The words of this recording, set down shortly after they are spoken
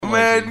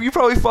man. You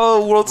probably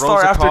follow World Rosa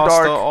Star After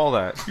Costa, Dark. all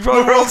that. You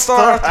probably World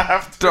Star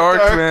After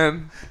Dark,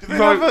 man. Do they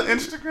have an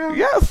Instagram?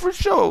 Yeah, for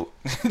sure.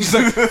 He's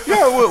like,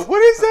 yeah,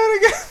 what is that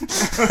again?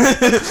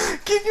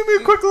 Can you give me a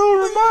quick little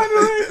reminder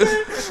right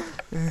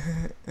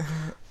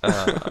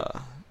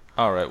there?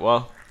 All right,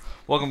 well,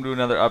 welcome to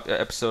another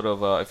episode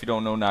of If You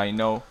Don't Know Now You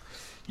Know.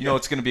 You know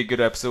it's going to be a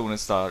good episode when it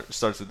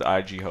starts with the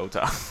IG Ho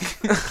talk.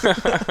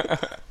 Shout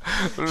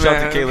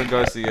out to Kaylin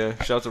Garcia.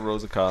 Shout out to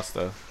Rosa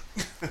Costa.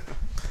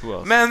 Who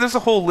else? Man, there's a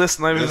whole list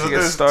not even to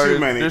get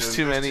started. There's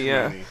too many,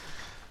 yeah.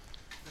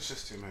 There's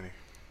just too many.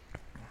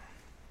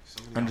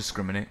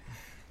 Undiscriminate.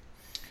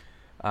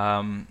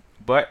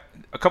 But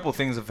a couple of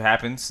things have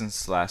happened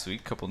since last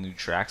week. A couple new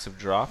tracks have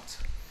dropped.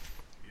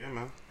 Yeah,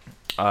 man.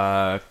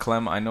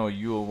 Clem, I know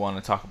you will want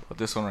to talk about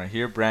this one right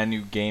here. Brand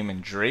new Game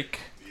and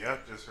Drake.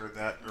 Yep, just heard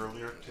that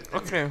earlier today.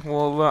 Okay,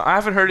 well, I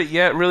haven't heard it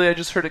yet. Really, I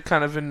just heard it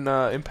kind of in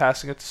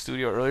passing at the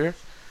studio earlier.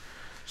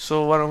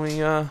 So why don't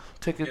we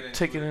take it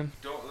in?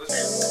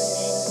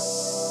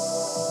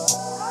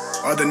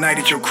 Other night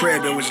at your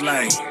crib, it was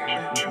like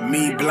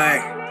me,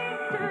 Black,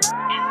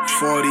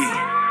 40,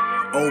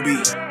 Obi.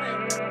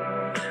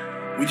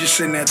 We just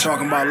sitting there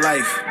talking about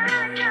life.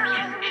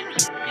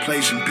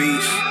 Play some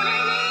beats,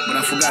 but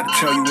I forgot to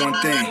tell you one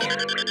thing.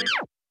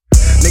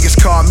 Niggas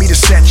called me to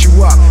set you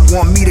up,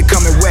 want me to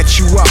come and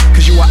wet you up.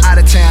 Cause you a out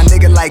of town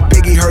nigga like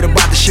Biggie, heard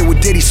about the shit with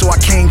Diddy, so I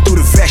came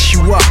through to vest you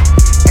up.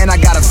 And I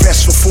got a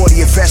vest for 40,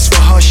 a vest for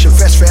Hush, a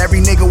vest for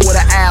every nigga with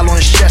an owl on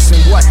his chest.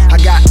 And what?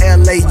 I got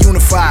LA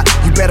unified,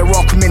 you better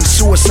all commit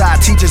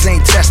suicide, teachers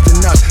ain't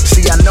testing us.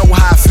 See, I know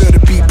how I feel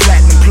to be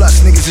platinum plus.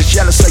 Niggas is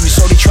jealous of you,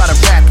 so they try to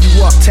wrap you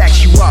up,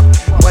 tax you up.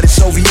 But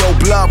it's OVO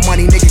blood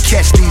money, nigga,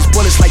 catch these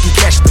bullets like you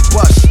catch the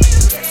bus.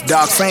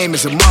 Dog fame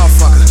is a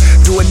motherfucker.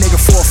 Do a nigga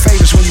 4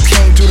 favors when you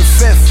came through the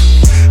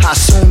 5th. How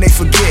soon they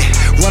forget?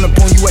 Run up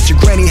on you at your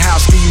granny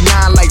house, give you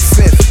 9 like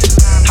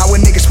 5th. How a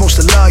nigga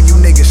supposed to love you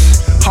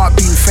niggas? Heart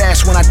beating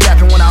fast when I dap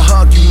and when I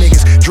hug you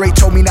niggas. Dre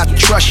told me not to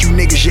trust you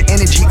niggas. Your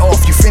energy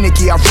off, you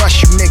finicky, I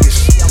rush you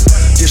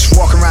niggas. Just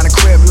walk around the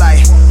crib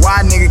like,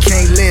 why nigga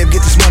can't live?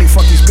 Get this money,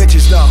 fuck these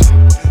bitches though.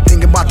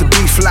 Think about the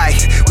beef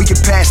like, we can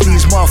pass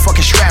these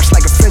motherfucking straps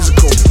like a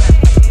physical.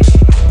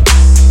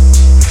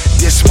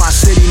 This my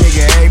city,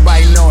 nigga,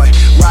 everybody know it.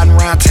 Riding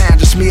around town,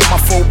 just me and my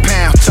 4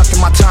 pound. Tucked in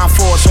my time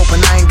forwards,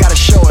 hoping I ain't gotta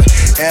show it.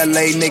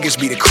 LA niggas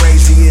be the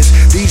craziest.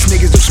 These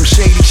niggas do some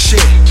shady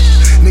shit.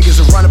 Niggas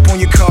will run up on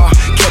your car,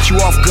 catch you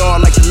off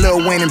guard like the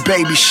Lil Wayne and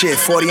Baby shit.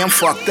 40, I'm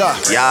fucked up.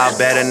 Y'all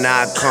better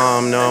not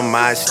come to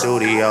my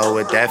studio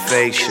with that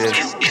fake shit.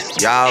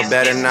 Y'all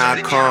better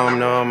not come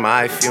to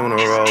my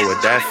funeral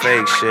with that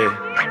fake shit.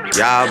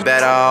 Y'all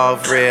better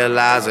off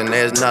realizing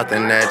there's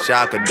nothing that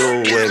y'all could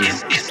do with me.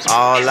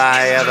 All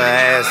I ever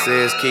ask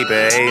is keep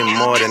it 8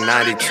 more than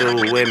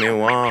 92 with me,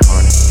 100.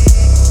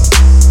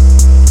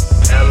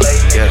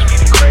 Yeah,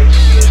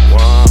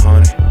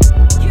 100.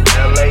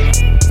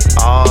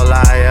 All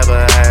I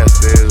ever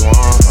ask is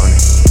 100.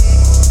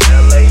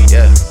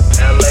 Yeah,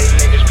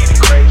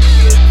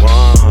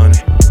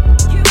 100.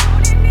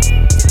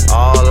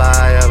 All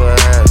I ever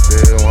ask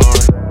is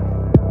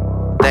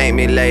 100. Thank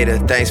me later,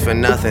 thanks for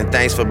nothing,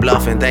 thanks for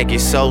bluffing. Thank you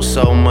so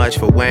much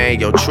for wearing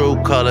your true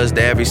colors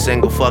to every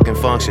single fucking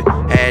function.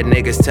 Had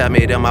niggas tell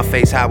me to my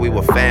face how we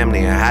were family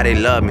and how they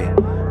love me.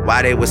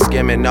 Why they was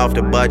skimming off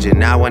the budget.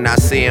 Now when I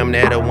see them,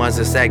 they're the ones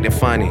that's acting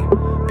funny.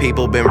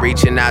 People been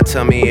reaching out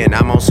to me and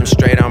I'm on some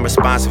straight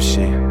unresponsive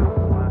shit.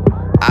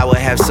 I would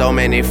have so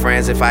many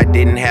friends if I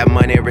didn't have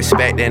money,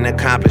 respect, and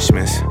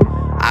accomplishments.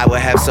 I would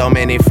have so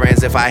many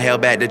friends if I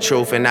held back the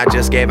truth and I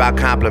just gave out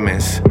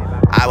compliments.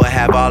 I would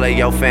have all of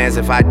your fans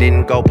if I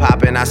didn't go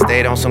poppin', I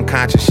stayed on some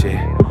conscious shit.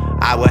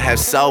 I would have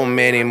so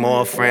many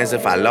more friends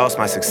if I lost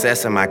my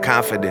success and my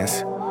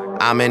confidence.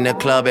 I'm in the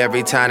club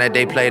every time that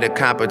they play the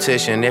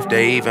competition. If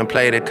they even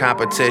play the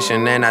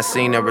competition, then I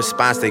seen the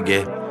response they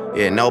get.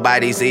 Yeah,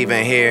 nobody's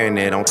even hearing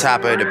it. On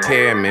top of the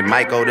pyramid,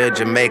 might go to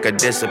Jamaica,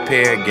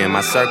 disappear again.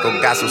 My circle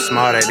got so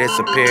smart that it's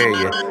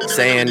superior.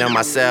 Saying to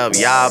myself,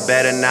 y'all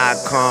better not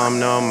come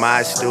to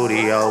my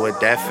studio with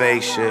that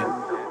fake shit.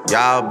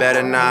 Y'all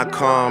better not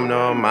come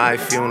to my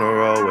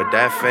funeral with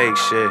that fake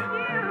shit.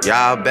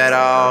 Y'all better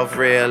off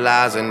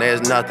realizing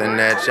there's nothing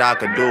that y'all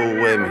could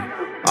do with me.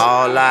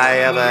 All I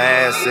ever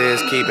ask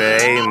is keep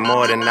it 8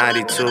 more than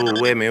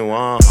 92 with me,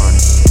 100.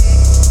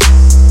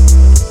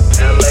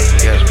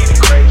 Yeah,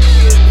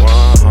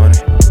 100.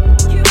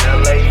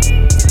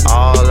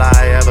 All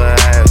I ever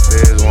ask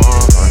is 100.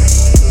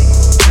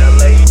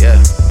 Yeah,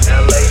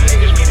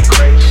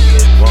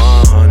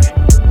 100.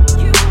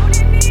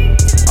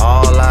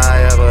 All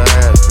I ever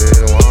ask is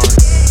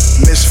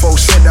 100. Miss Fo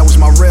said that was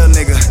my real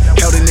nigga.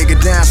 Held a nigga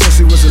down since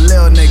he was a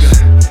little nigga.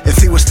 If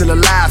he was still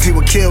alive, he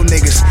would kill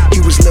niggas. He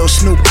was Lil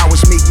Snoop, I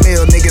was Meek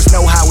Mill. Niggas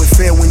know how it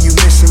feel when you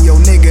missing your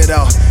nigga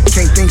though.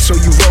 Can't think so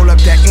you roll up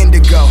that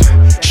indigo.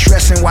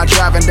 Stressing while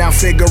driving down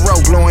Figaro.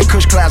 Blowing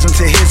kush clouds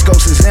until his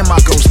ghost is in my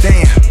ghost,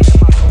 damn.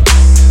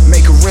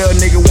 Make a real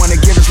nigga wanna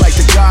give us like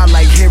the God,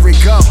 like here it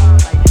go.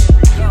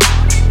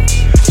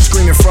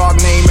 screaming frog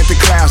name at the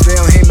clouds. They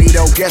don't hear me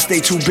though. Guess they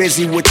too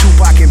busy with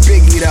Tupac and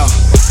Biggie though.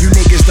 You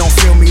niggas don't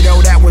feel me though.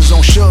 That was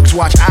on Shug's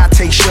watch. I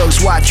take Shug's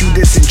watch. You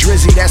dissing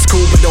Drizzy, that's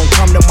cool, but don't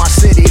come to my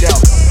city though.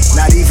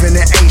 Not even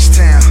in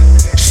H-Town.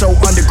 So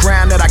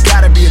underground that I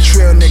gotta be a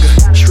trill nigga.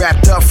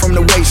 Strapped up from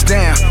the waist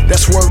down.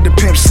 That's word to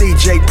Pimp C.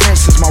 J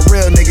Prince is my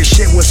real nigga.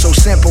 Shit was so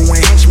simple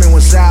when Henchman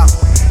was out.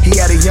 He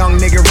had a young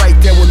nigga right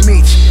there with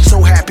Meech.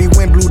 So happy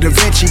when Blue Da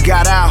Vinci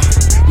got out.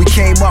 We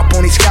came up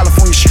on these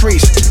California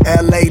streets.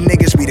 LA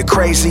niggas be the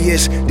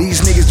craziest.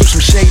 These niggas do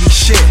some shady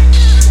shit.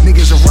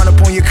 Niggas will run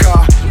up on your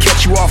car,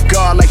 catch you off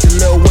guard like the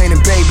Lil Wayne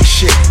and Baby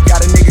shit.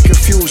 Got a nigga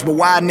confused, but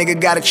why a nigga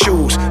gotta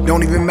choose?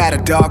 Don't even matter,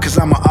 dog, cause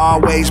I'ma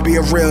always be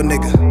a real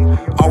nigga.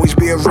 Always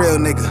be a real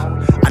nigga.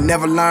 I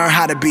never learned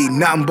how to be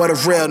nothing but a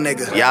real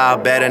nigga. Y'all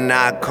better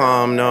not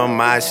come to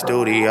my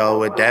studio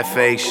with that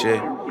fake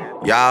shit.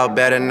 Y'all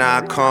better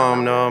not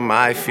come to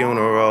my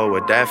funeral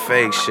with that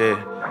fake shit.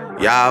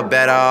 Y'all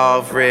better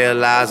off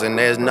realizing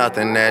there's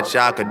nothing that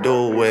y'all could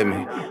do with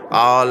me.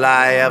 All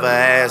I ever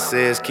ask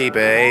is keep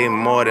it 8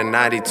 more than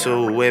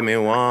 92 with me,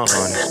 100.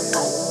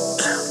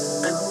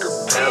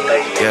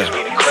 Yeah,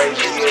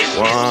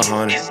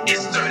 100.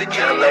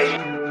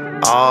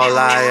 All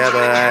I ever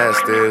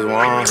asked is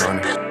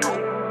 100.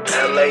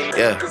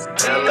 Yeah,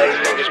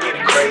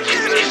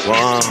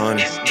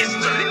 100.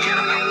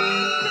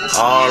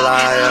 All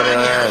I ever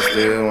asked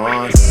is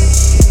 100.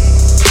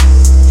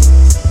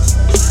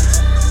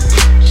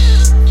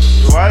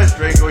 Why does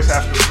Drake always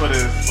have to put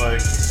his like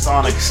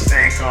sonic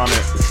stank on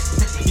it?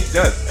 He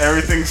does.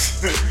 Everything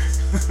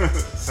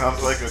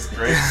sounds like a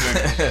Drake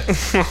thing.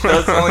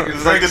 Does sound like a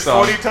Is Drake like, did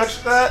song. 40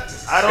 touch that?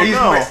 I don't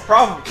know.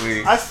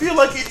 Probably. I feel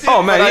like he did.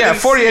 Oh man, but I yeah,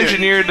 didn't 40 see it.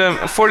 engineered them.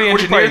 40 probably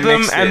engineered them,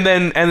 mixed and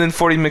it. then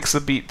 40 mixed the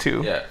beat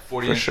too. Yeah,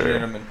 40 For inch sure.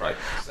 rhythm and probably.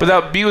 But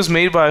that beat was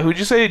made by who'd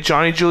you say?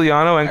 Johnny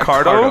Giuliano and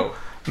Cardo.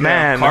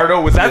 Man,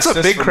 Cardo with that's the a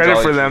assist big from credit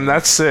Jolly for them. Junior.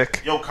 That's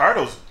sick. Yo,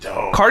 Cardo's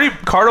dope.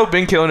 Cardo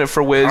been killing it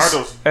for Wiz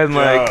Cardo's and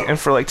dope. and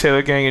for like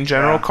Taylor Gang in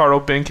general. Yeah.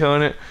 Cardo been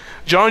killing it.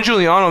 John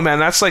Giuliano, man,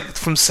 that's like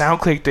from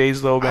SoundClick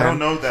days though, man. I don't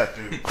know that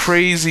dude.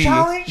 Crazy.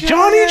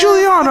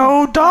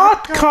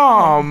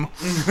 JohnnyGiuliano.com.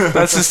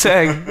 That's his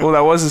tag. Well,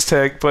 that was his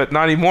tag, but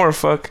not anymore.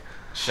 Fuck.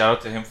 Shout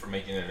out to him for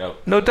making it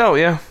out. No doubt,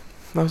 yeah.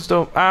 That was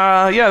dope.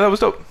 Yeah, that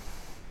was dope.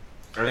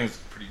 I think it's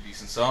a pretty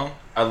decent song.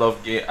 I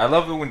love it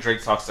when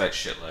Drake talks that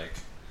shit like,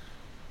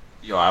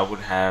 yo, I would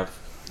have.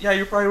 Yeah,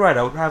 you're probably right.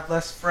 I would have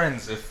less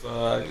friends if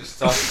I just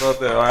talked about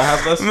that. I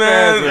have less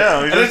Man, friends.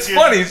 yeah, And it's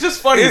funny. It's just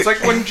funny. It's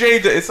like when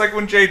Jay. It's like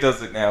when Jay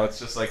does it now. It's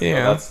just like,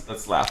 Yeah.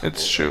 that's laughable.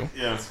 It's true.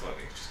 Yeah, It's funny.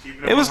 just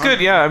keep It was 100.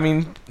 good, yeah. I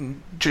mean,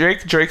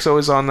 Drake's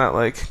always on that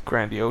like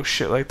grandiose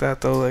shit like that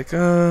though. Like,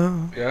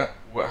 Yeah.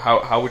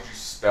 How would you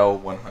spell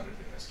 100 in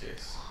this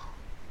case?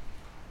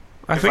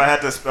 I If think I had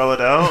to spell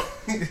it out,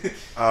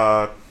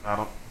 I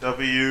don't.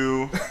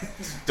 W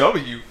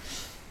W.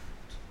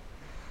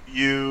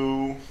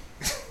 U.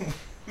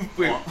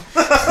 Wait.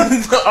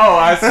 Oh,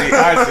 I see.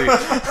 I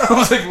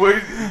was like,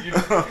 wait.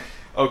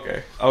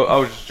 Okay. I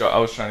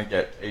was trying to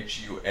get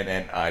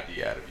HUNNID out of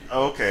you.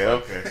 Okay.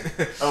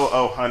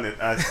 Oh, 100.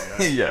 I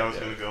see. Yeah, I was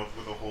yeah. gonna go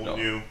with a whole No.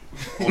 new.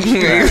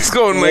 it's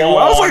going like. Well,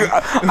 I was like,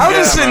 I was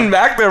just Yeah, sitting man.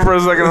 back there for a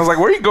second. I was like,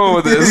 where are you going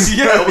with this?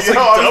 Yeah, it was like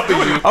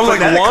W. I was like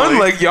Phonetically. one,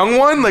 like young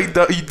one, like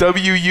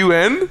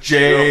WUN.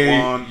 J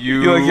One.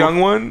 U. You like young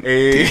one?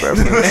 A Deep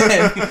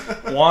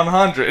reference.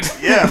 100.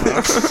 Yeah,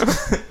 man.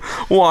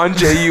 Juan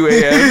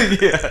JUAN.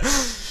 Yeah.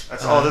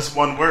 That's all this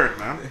one word,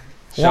 man.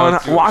 Shout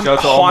out to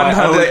all my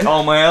 100.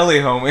 LA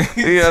homies.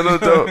 Yeah, no You know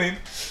what doubt. I mean?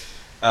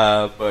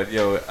 But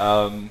yo,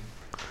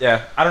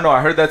 yeah, I don't know.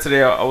 I heard that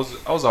today. I was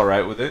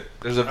alright with it.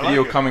 There's a I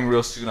video like it. coming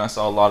real soon. I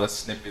saw a lot of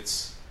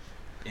snippets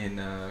in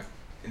that.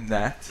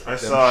 I them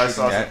saw shooting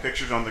some that.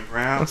 pictures on the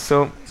ground.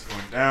 So, It's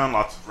going down.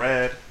 Lots of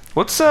red.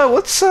 what's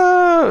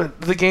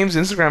the game's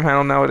Instagram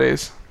handle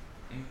nowadays?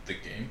 The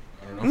game.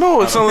 I don't know.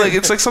 No, it's not like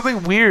it's like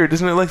something weird,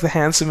 isn't it? Like the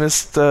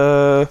handsomest,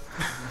 some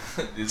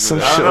Is it- I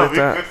don't shit know, like we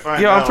that. could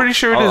find Yeah, I'm out. pretty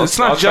sure it is. It's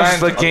not I'll try just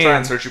and- the I'll try game.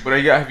 and search it, but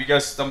have you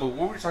guys stumbled?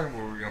 What were we talking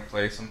about? We were gonna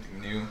play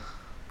something new.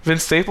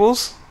 Vince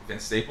Staples.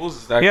 Vince Staples.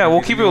 Is that? Yeah, gonna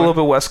we'll be keep the it a new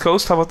little one? bit West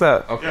Coast. How about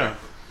that? Okay. Yeah.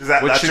 Is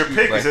that What that's should your we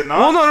pick? play? Is it not?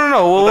 Well,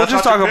 no. We'll That's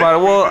just not talk your about it.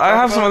 pick? Well, We can I talk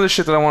have some about it? other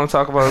shit that I want to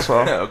talk about as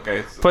well.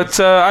 Okay. So But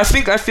I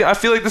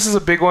feel like this is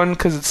a big one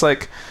because it's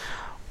like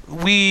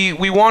we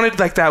wanted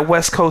like that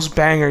West Coast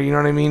banger. You know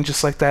what I mean?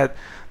 Just like that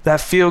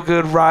feel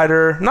good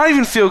rider. Not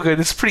even feel good.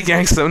 It's pretty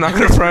gangsta. I'm not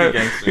gonna It's front.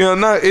 pretty gangsta. You know,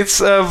 no. It's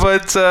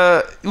but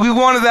we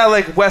wanted that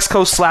like West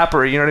Coast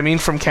slapper. You know what I mean?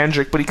 From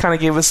Kendrick, but he kind of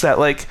gave us that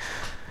like.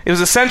 It was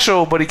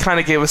essential, but he kind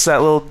of gave us that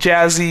little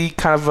jazzy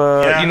kind of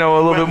Yeah, a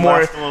little went bit more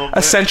left a little bit.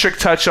 eccentric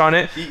touch on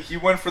it. he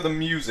went for the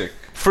music.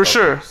 For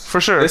sure.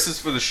 This is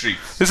for the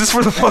streets. This is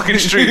for the fucking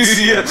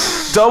streets. Yeah.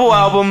 Double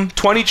album,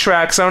 20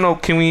 tracks. I don't know.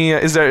 Can we?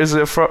 Is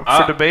it for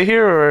debate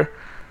here or?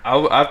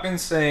 I've been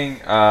saying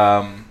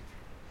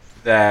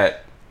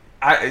that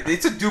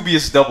It's a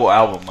dubious double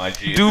album, my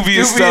G.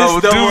 Dubious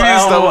double.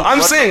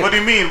 I'm saying. What do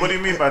you mean? What do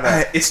you mean by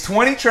that? It's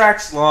 20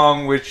 tracks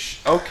long, which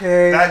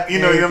okay. That you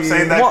know what I'm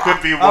saying? That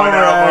could be one alright,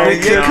 album.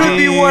 It could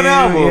be one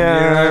album.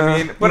 Yeah. You know what I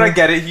mean? But I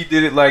get it. He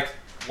did it like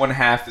one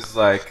half is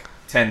like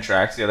 10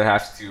 tracks, the other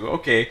half's 2.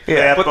 Okay.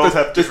 Yeah, but both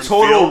have the different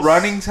total feels.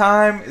 running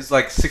time is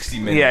like 60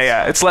 minutes.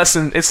 Yeah. It's less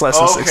than 60.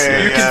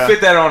 Okay. You Yeah. can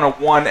fit that on a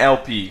 1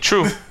 LP.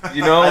 True.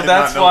 You know, I did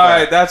that's not know why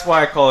that. that's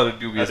why I call it a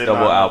dubious I did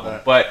double not know album.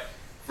 that. But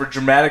for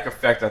dramatic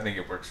effect, I think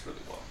it works really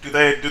well. Do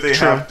they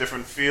True. have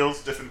different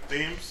feels, different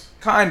themes?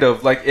 Kind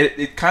of like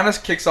it kind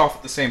of kicks off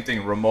with the same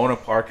thing. Ramona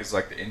Park is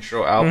like the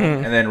intro album,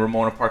 and then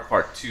Ramona Park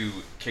Part 2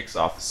 kicks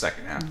off the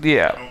second half.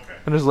 Yeah. Okay.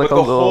 And there's like But a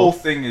the whole little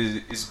thing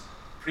is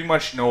pretty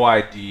much no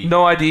ID.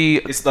 no ID.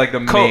 It's like the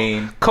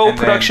main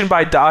Co-production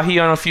by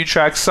Dahi on a few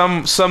tracks.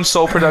 Some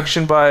soul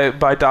production by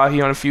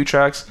Dahi on a few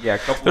tracks. Yeah, a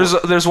couple.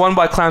 There's one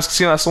by Clams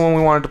Casino. That's the one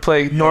we wanted to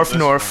play. North.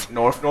 this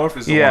North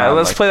is the Yeah, one I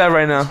let's like. play that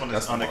right now. This one is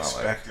That's the one I like.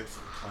 unexpected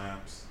from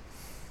Clams.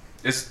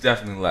 It's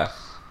definitely left.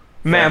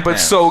 Man, but Man.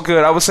 so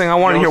good. I was saying I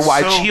want to Yo, hear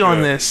YG so on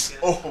good. this.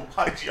 Oh,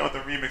 YG on the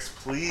remix,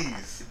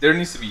 please. There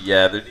needs to be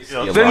Yo, a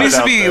There lot. needs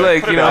to out be there.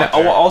 like, Put you it know, out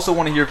I there. also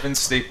want to hear Vince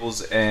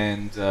Staples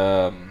and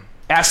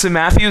Aston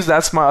Matthews.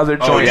 That's my other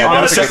joint yeah, on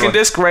the that's a good second one.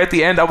 disc. Right at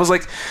the end, I was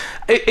like,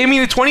 I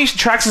mean, the 20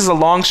 tracks is a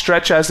long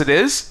stretch as it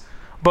is.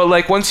 But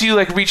like once you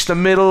like reach the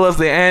middle of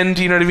the end,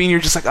 you know what I mean. You're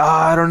just like,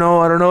 I don't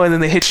know, and then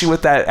they hit you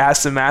with that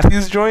Aston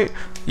Matthews joint.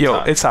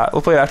 Yo, it's hot.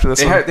 We'll play it after this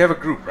they one. have a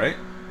group, right?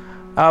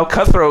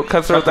 Cutthroat.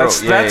 Cutthroat,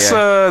 That's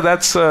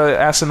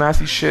Aston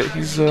Matthews shit.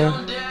 He's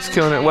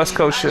killing it. West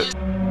Coast shit.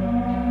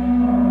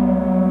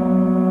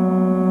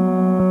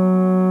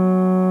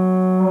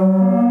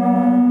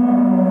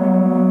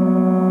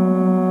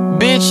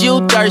 Bitch,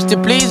 you thirsty,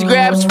 please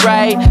grab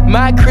Sprite.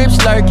 My crib's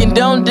lurking,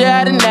 don't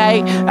die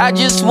tonight. I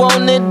just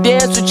wanna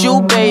dance with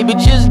you, baby.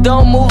 Just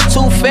don't move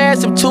too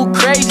fast, I'm too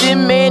crazy.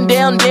 Man,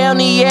 down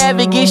the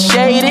ave, it get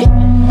shady.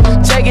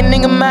 Take a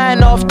nigga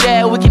mind off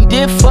that. We can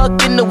dip,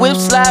 fuck in the whip,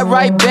 slide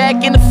right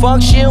back in the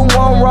function.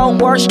 One wrong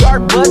word,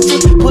 start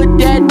button. Put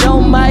that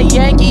on my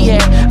Yankee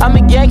hat. I'm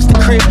a gangster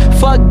crib,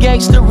 fuck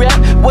gangster rap.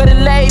 Where the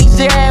ladies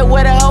at,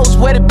 where the hoes,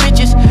 where the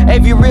bitches.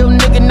 Every real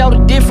nigga know the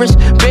difference.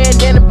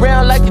 Bandana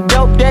brown like the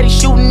dope daddy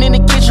shooting in the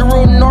kitchen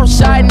room.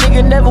 Northside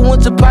nigga never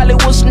went to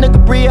Hollywood, snooker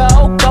Brio.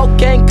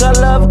 Cocaine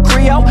color of a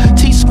Creole.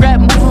 T-scrap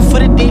moving for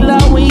the D-Lo,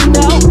 and you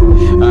know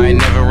I ain't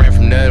never ran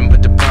from nothing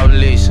but the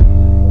police.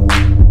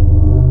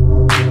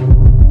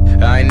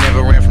 I ain't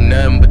never ran from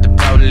nothing but the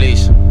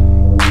police.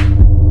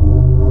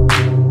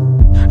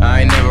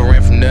 I ain't never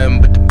ran from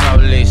nothing but the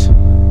police.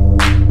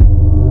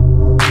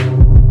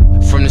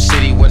 From the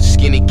city where the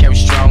skinny kept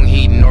strong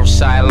heat,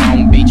 Northside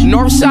Long Beach.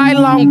 Northside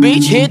Long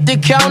Beach, hit the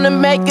counter,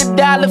 make $1,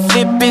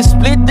 flip it,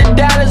 split the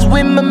dollars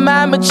with my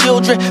mama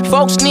children.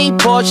 Folks need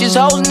Porsches,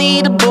 hoes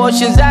need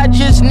abortions. I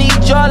just need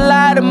your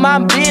light of my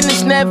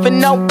business. Never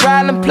no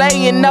problem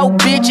playing, no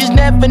bitches.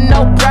 Never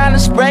no problem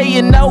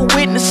spraying, no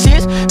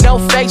witnesses. No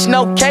fakes,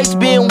 no case,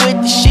 being with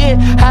the shit.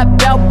 Hop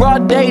out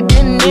broad day,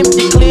 didn't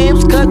empty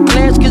clips. Cut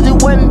class, cause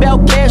it wasn't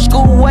about cash.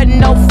 School wasn't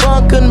no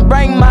fun, couldn't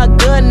bring my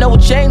gun. No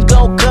chains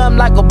gon' come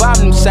like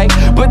Obama them say.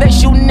 But they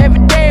shooting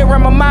every day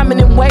around my mom and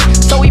them way.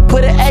 So he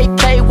put an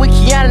AK with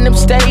Keanu and them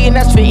stay. And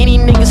that's for any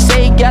nigga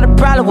say he got a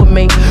problem with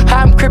me. How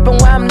I'm crippin'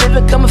 where I'm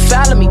living, come and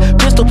follow me.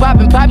 Pistol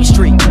poppin' Poppy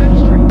Street.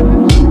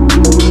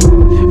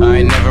 I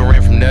ain't never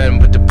ran from nothing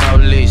but the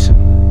police.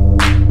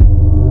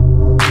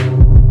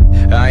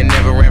 I ain't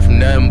never ran from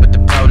nothing but the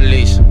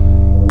police.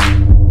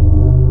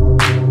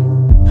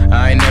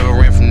 I ain't never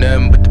ran from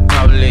nothing but the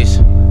police.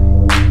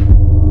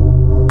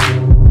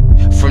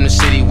 From the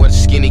city where the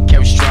skinny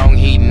kept strong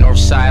heat,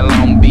 Northside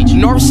Long Beach.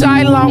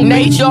 Northside Long Beach.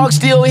 Nate Dogg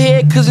still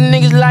here cause the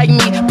niggas like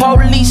me.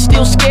 Police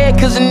still scared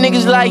cause the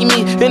niggas like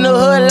me. In the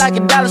hood like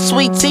 $1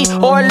 sweet tea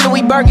or a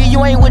Louis Burger.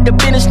 You ain't with the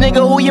business,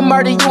 nigga. Who you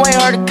murder? You ain't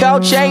heard of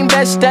cold chain.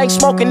 Best stank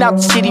smoking out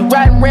the city.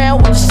 Riding around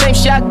with the same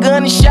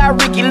shotgun and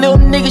shot Ricky. Little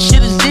nigga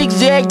shoulda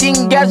zigzagged.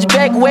 Didn't got his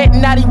back wet.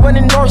 Now he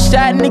running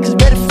Northside. Niggas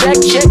better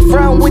fact check.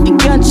 Front with the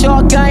gun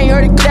talk. I ain't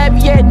heard a clap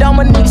yet. All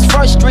my niggas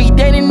first street.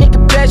 They the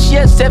nigga best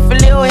yet. Except for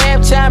little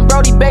halftime.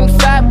 Brody banged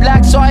 5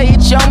 blocks. So I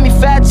hit you on me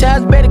 5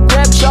 times. Better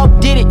grab chalk.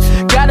 Did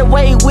it. Got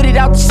away with it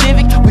out the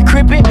Civic. We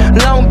crippin'.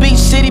 Long Beach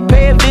City.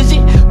 Pay a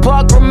visit.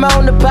 Park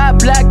Ramona. Pop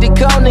block the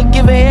corner.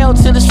 Give a hell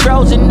till it's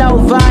frozen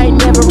over. I ain't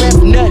never ran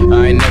from nothing.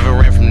 I ain't never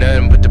ran from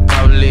nothing but the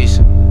police.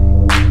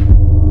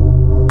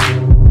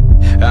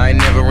 I ain't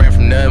never ran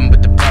from nothing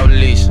but the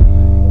police.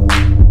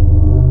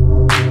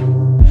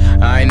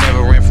 I ain't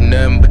never ran from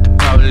nothing but the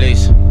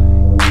police.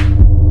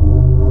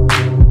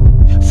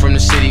 From the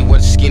city where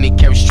the skinny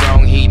kept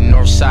strong heat,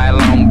 Northside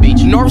Long Beach.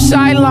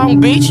 Northside Long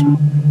Beach.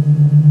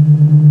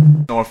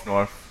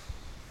 North.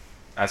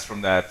 That's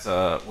from that,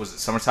 was it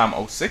Summertime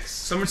 06?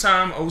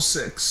 Summertime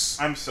 06.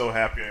 I'm so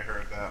happy I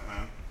heard that,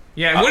 man.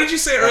 Yeah, and what did you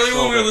say earlier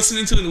when we were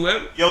listening to in the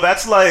web? Yo,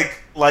 that's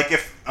like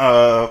if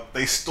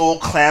they stole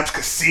Clams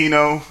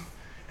Casino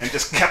and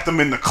just kept him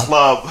in the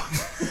club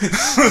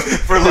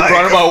for They like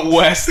brought him out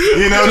west.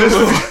 you know,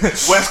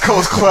 just West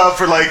Coast club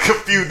for like a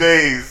few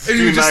days, And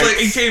he few was just nights.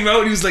 like, he came out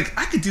and he was like,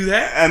 I could do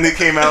that. And they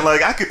came out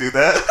like, I could do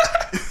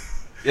that.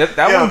 Yeah,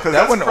 that Yeah, one. 'cause That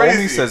that's one only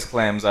crazy. says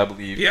clams, I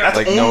believe. Yeah. That's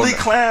like, only no,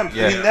 clams.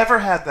 Yeah. He never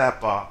had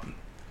that bop.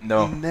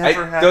 No, He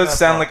never it had does that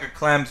sound bop. like a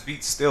clams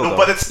beat still. No, though.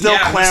 but it's still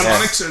Yeah, clams. the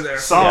sonics are there.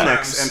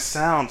 Sonics and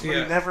sounds. But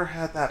Yeah. he never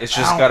had that. It's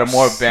just got a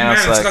more bounce. bounce.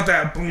 Man, it's Like, got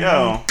that boom.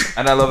 Yo,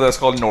 and I love that it's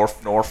called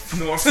North. North.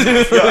 yo,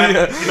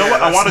 and you know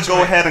what? I that's want the to go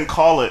joint. ahead and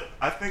call it.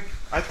 I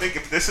think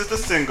if this is the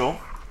single,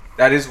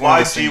 That is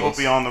one of the YG will singles.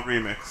 be on the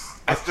remix.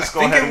 Let's just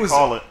go think ahead it and was-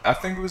 call it. I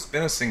think it was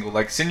been a single.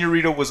 Like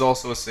Senorita was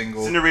also a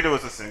single. Senorita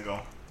was a single.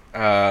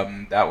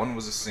 That one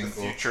was a The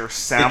single. future The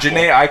sample.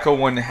 Janae Aiko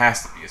one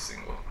has to be a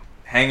single.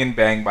 Hang and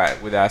Bang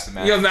with Aston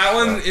Matthews. Yo, that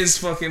one is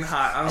fucking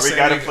hot. I'm We saying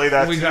gotta play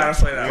that We too. gotta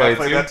play that. We Play gotta it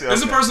play too? that too. This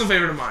is a Okay. personal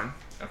favorite of mine.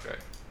 Okay.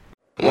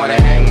 Wanna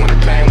hang, wanna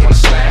bang, wanna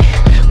slang.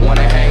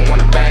 Wanna hang,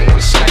 wanna bang,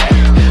 wanna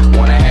slang.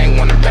 Wanna hang,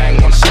 wanna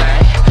bang, wanna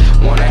slang.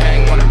 Wanna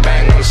hang, wanna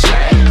bang, wanna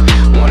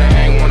slang. Wanna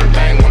hang, wanna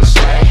bang, wanna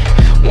slang.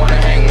 Wanna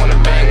hang, wanna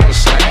bang, wanna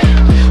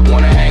slang.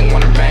 Wanna hang,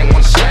 wanna bang,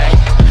 wanna slang.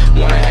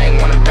 Wanna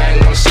hang, wanna bang,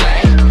 wanna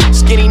slang.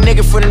 Skinny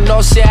nigga from the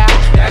north side.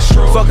 That's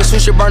true. Fuck a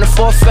swisher, burn a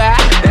 4-5.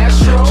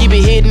 That's true. Keep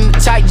it hidden in the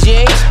tight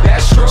jeans.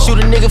 That's true. Shoot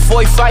a nigga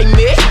before he fight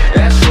me.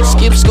 That's true.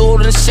 Skip school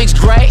to the 6th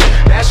grade.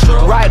 That's true.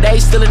 Right, they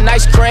still a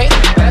nice cream.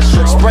 That's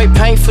true. Spray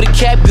paint for the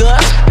cap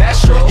guns.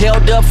 That's true.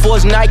 Held up for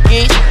his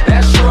Nike.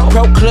 That's true.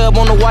 Pro Club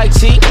on the white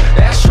tee.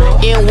 That's true.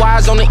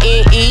 NYs on the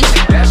NEs.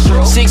 That's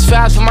true.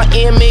 6-5s for my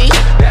enemies.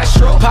 That's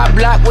true. Pop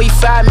block where you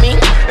find me.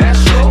 That's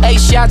true. 8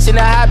 shots in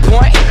the high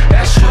point.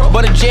 That's true.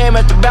 But a jam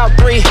at about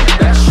 3.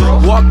 That's true.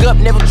 Walk up,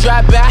 never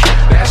drive by.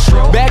 That's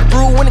true. Back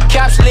through when the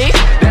cops leave.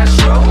 That's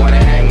true. Wanna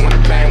hang, wanna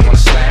bang, wanna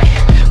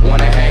slang.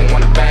 Wanna hang,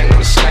 wanna bang,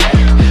 wanna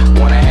slang.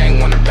 Wanna hang,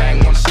 wanna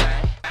bang, wanna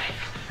slang.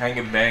 Hang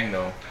and Bang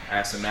though.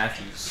 Aston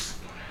Matthews.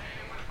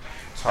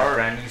 It's hard.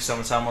 Brand new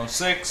Summertime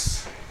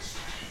 06.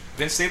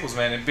 Vince Staples,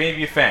 man, it made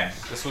me a fan.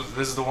 This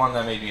is the one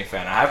that made me a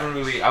fan.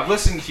 I've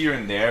listened here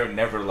and there,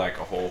 never like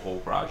a whole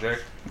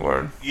project.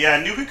 Word. Yeah,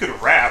 I knew he could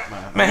rap,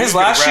 man. I Man, knew his he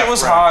could last shit rap,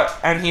 was rap. hot,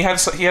 and he had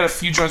a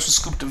few joints with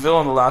Scoop DeVille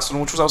on the last one,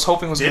 which I was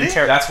hoping was Did going he?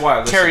 to That's why I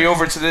listened. carry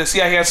over to this.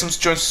 Yeah, he had some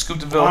joints with Scoop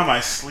DeVille. Why am I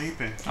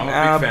sleeping? I'm a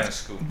Um, big fan of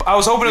Scoop. I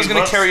was hoping it was He going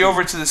to loves carry Scoop.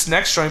 over to this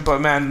next joint, but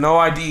man, No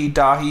ID,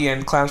 Dahi,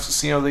 and Clams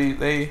Casino,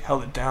 they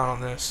held it down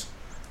on this.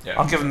 Yeah.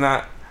 I'll give them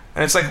that.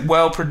 And it's like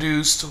well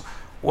produced,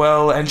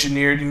 well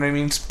engineered. You know what I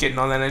mean? It's getting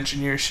on that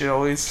engineer shit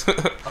always.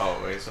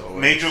 Always.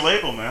 Major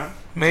label, man.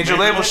 Major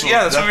label shit.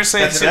 Yeah, that's what we were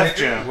saying. That's too. Def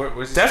Jam.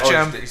 Def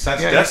Jam. He signed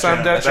Yeah, to he Def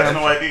signed Jam. Def That's Jam.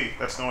 no ID.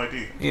 That's no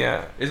ID.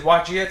 Yeah. Is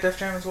YG at Def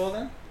Jam as well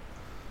then?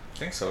 I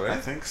think so, I right?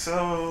 think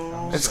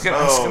so. It's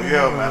gonna- it's Oh, gonna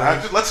yo, happen.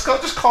 man. Let's go.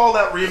 Just call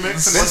that remix and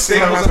Vince let's see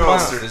how Staples it and goes.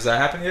 Mustard. Has that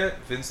happened yet?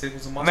 Vince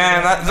Staples and Mustard?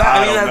 Man,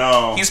 I don't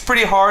know. he's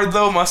pretty hard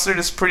though. Mustard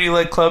is pretty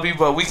like clubby,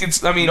 but we could.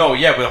 I mean, No,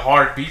 yeah, but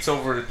hard beats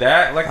over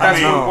that. Like I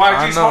that's mean, what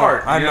I YG's know,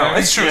 hard. I you know. what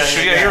It's true. Yeah, it's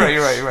true. yeah, Yeah, yeah. you're right.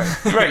 You're right. You're right.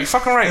 You're right. You're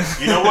fucking right.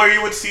 You know where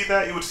you would see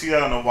that? You would see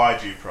that on a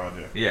YG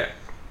project. Yeah,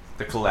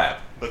 the collab.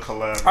 The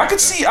collab. I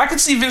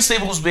could see Vince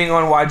Staples being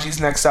on YG's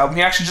next album.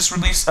 He actually just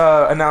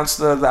announced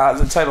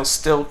the title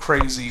 "Still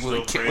Crazy" with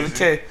a Still K. With a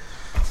K.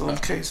 Still with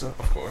a K. So.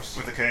 Of course.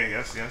 With the K,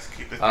 yes.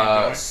 Keep the thing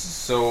going.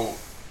 So,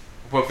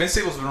 well, Vince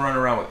Staples been running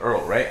around with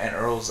Earl, right? And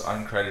Earl's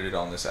uncredited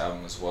on this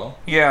album as well.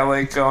 Yeah,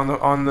 like on the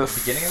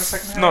Beginning of the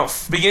second half. No,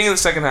 beginning of the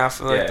second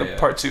half, like Yeah, the yeah.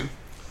 part 2.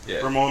 Yeah.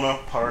 Ramona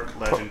Park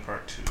Legend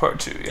Part 2. Part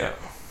 2. Yeah.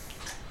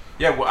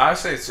 Yeah. Well, I would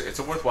say it's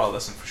a worthwhile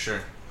listen for sure.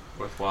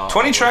 Worthwhile.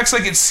 20 tracks,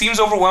 like it seems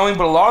overwhelming,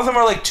 but a lot of them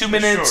are like 2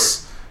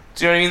 minutes.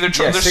 Do you know what I mean?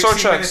 They're Yeah, they're 60 short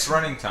minutes tracks.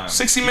 running time.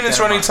 60 Keep minutes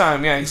that in running mind.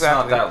 time. Yeah,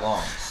 exactly. It's not that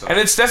long. So. And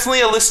it's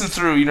definitely a listen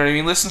through. You know what I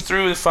mean? Listen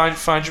through and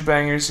find your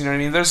bangers. You know what I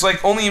mean? There's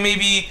like only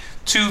maybe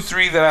 2,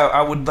 3 that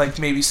I would like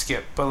maybe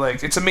skip, but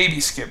like it's a maybe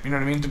skip. You know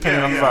what I mean?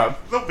 Depending on the vibe.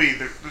 There'll be.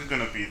 There's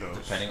gonna be those.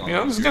 Depending on You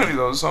know, there's gonna be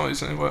those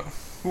always. But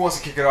Who wants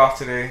to kick it off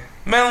today?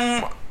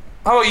 man,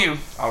 how about you?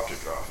 I'll kick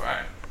it off. All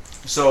right.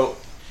 So,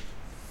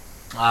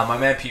 my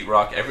man Pete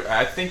Rock.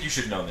 I think you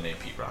should know the name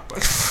Pete Rock. By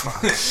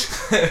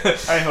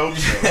I hope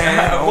so.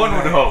 Yeah. One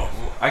would hope.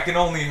 I can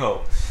only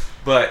hope.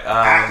 But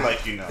Act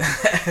like you know.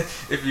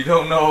 if you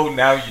don't know,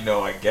 now you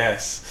know. I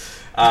guess.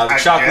 The I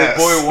Chocolate guess.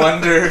 Boy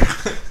Wonder.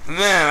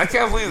 Man, I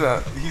can't believe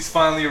that. He's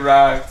finally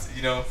arrived.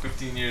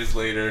 15 years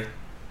later.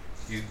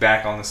 He's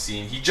back on the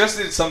scene. He just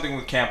did something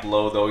with Camp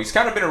Low, though. He's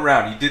kind of been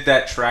around. He did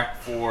that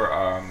track for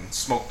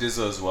Smoke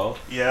DZA as well.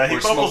 Yeah, he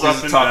where bubbles Smoke up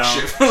DZA and talk down.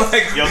 shit for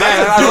like Yo, Man,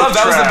 that's a I dope love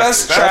that was the track.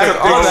 best That's track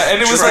a on dope that,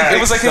 and it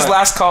was like his track.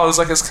 last call. It was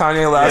like his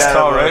Kanye last Yeah,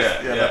 call, that right?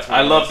 was- yeah, that's what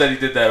I it love was. that he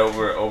did that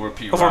over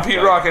Pete Rock. Over Pete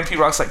like- Rock, and Pete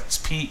Rock's like, it's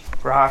Pete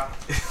Rock,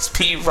 it's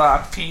Pete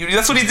Rock, Pete.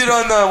 That's what he did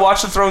on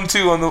Watch the Throne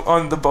 2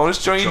 on the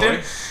bonus joint he Joy?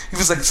 did. He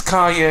was like, it's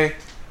Kanye,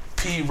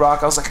 Pete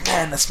Rock. I was like,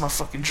 man, that's my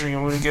fucking dream.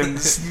 I'm gonna get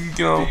this,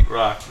 Pete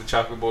Rock, the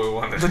Chocolate Boy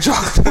Wonder. the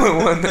chocolate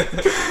one.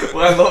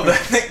 Well, I love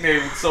that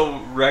nickname. It's so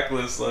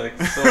reckless, like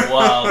so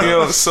wild.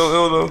 Yo, it's so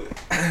ill though.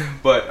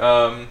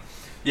 But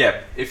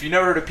yeah, if you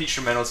never heard of Pete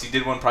Instrumentals, he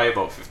did one probably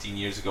about 15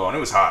 years ago, and it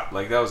was hot.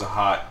 Like that was a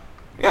hot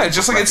Yeah,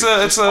 just like it's all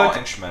a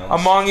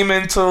instrumentals.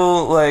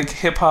 monumental like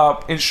hip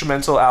hop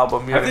instrumental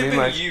album. You know Have what I they mean?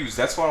 been Like, used?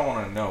 That's what I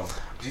want to know.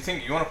 Do you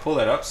think you want to pull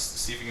that up,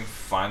 see if you can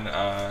find?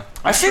 I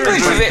think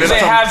like there's been they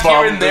some have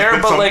bum- here and there's there,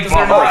 been but some like bum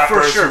they're not.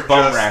 rappers for sure, who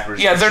bum just-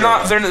 rappers. Yeah, for they're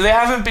sure. not. They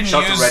haven't been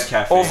Shout to Red used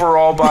Cafe.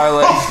 overall by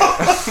like.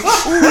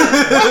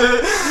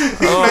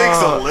 He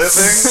makes a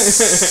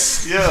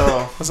living.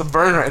 Yeah. That's a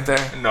burn right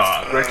there. No,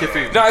 Red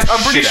Cafe. No, I'm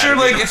pretty shit sure out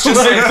of like me. it's just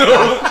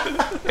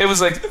like it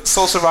was like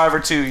Soul Survivor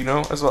 2, you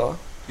know, as well.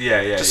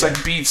 Yeah. Just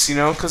like beats, you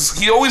know, because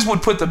he always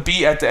would put the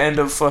beat at the end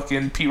of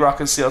fucking Pete Rock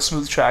and CL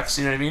Smooth tracks,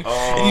 you know what I mean?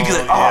 And you'd be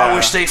like, oh, I yeah.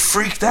 wish they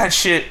freaked that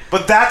shit.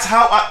 But that's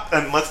how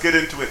and let's get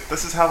into it.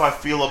 This is how I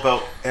feel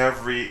about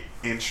every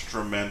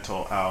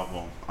instrumental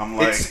album. I'm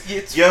like,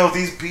 It's- yo,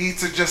 these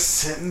beats are just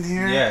sitting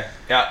here.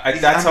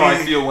 That's how I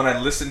mean- feel when I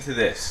listen to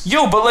this.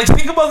 Yo, but like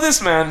think about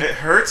this, man. It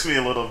hurts me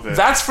a little bit.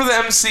 That's for the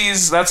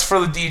MCs. That's for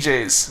the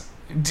DJs.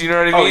 Do you know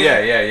what I mean? Oh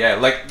yeah.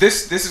 Like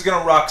this is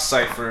gonna rock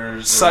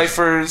ciphers.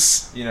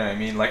 Ciphers. You know what I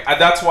mean? Like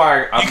that's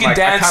why I'm You can like,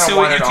 I dance kinda to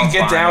want it. You can on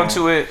get down vinyl.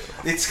 to it.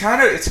 It's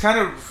kind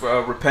of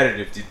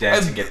repetitive to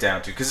dance and get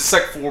down to because it's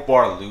like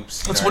 4-bar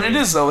loops. That's what it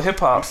is, though. Hip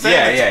hop.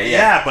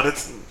 Yeah, but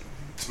it's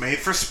made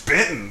for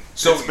spitting.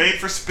 So it's made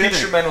for spitting.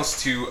 Instrumentals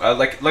too,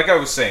 like I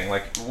was saying,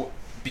 like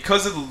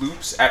because of the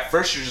loops. At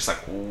first, you're just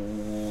like,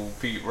 ooh,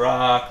 Pete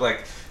Rock,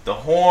 like the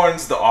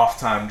horns, the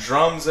off-time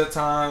drums at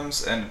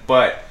times,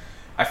 but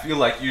I feel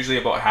like usually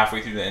about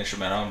halfway through the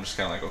instrumental, I'm just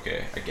kind of like,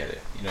 okay, I get it.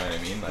 You know what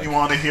I mean? Like, You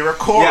want to hear a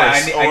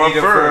chorus yeah, I or need a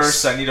a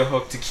verse. I need a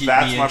hook to keep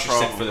That's me my interested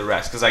problem. for the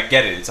rest because I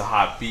get it. It's a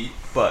hot beat,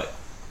 but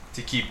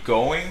to keep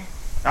going.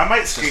 I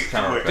might skate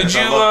kinda through it. repetitive.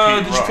 Did you I love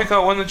Pete did you Rock. pick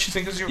out one that you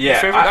think is your Yeah,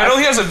 favorite? I I know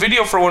think- he has a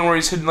video for one where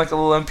he's hitting like a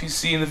little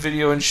NPC in the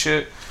video and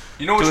shit.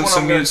 You know which Doing one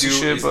some I'm gonna music do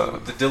shit, is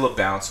but- the Dilla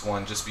Bounce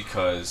one, just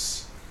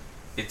because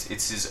it's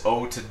his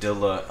ode to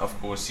Dilla. Of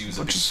course, he was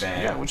a big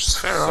fan. Yeah, which is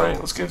fair. So- Alright,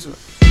 let's get into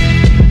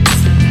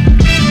it.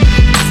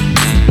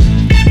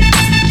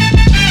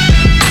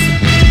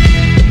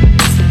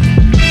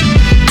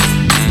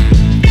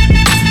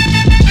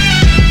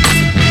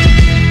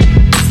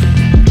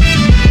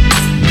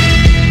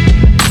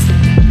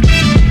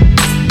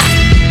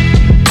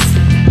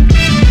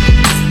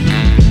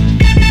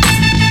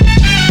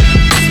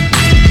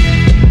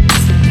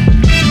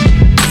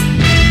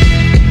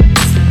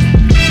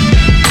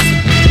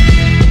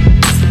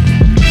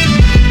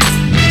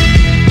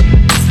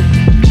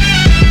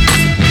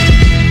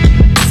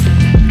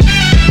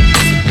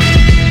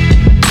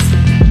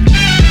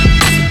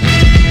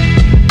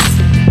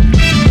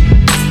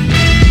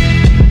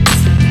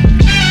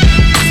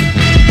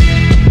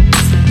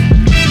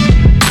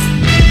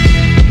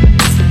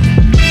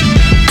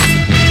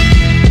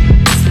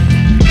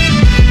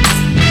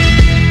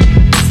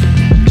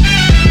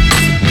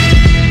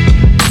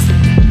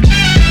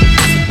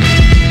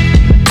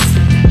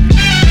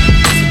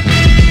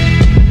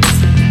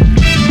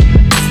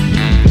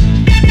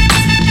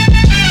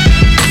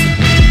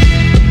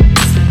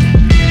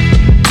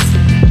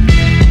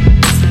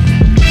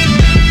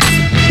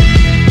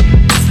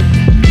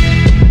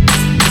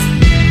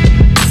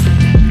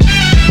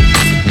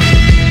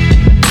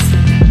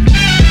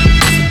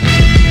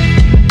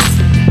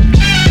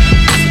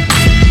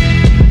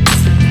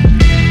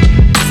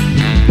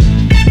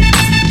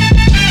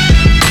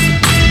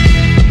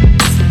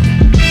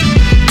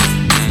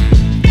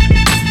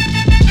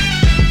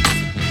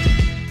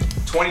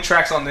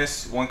 Tracks on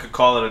this, one could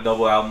call it a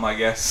double album, I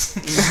guess.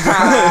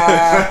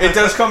 It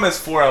does come as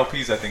 4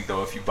 LPs, I think,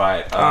 though, if you buy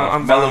it.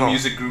 on Mellow vinyl.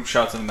 Music Group,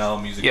 shout out to the Mellow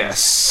Music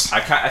Yes.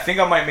 Group. I think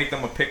I might make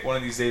them a pick one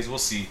of these days. We'll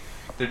see.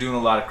 They're doing a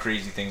lot of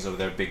crazy things over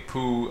there. Big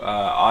Pooh,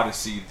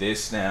 Odyssey,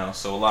 this now.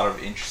 So a lot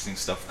of interesting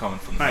stuff coming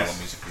from the Nice. Mellow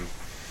Music Group.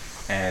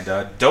 And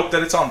dope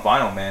that it's on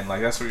vinyl, man.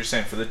 Like, that's what you're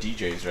saying for the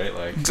DJs, right?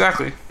 Like,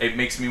 Exactly. it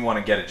makes me want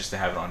to get it just to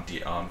have it on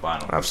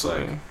vinyl. It's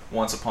Absolutely. Like,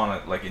 once upon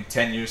a, like in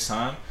 10 years'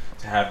 time,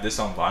 to have this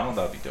on vinyl,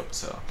 that would be dope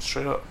as hell.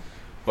 Straight up.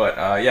 But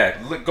yeah,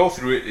 go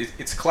through it.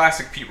 It's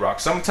classic Pete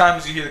Rock.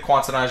 Sometimes you hear the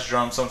quantized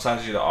drums,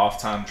 sometimes you hear the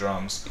off-time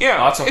drums. Yeah,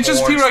 Lots of it's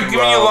just horns Pete Rock giving you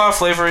a throughout, lot of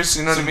flavors.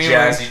 You know what I some mean?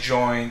 jazzy Like,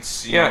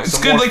 joints. You Yeah, know, it's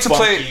some good, more like, to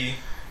play- funky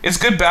it's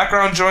good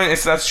background joint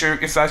if that's your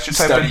type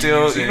study of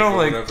deal. music You know, or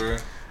like whatever.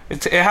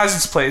 it has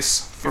its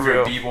place for If you're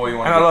real. a b-boy, you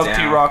want And to I love get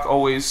Pete down. Rock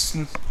always.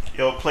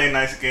 Yo, play a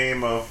nice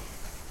game of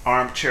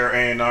armchair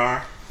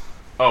A&R.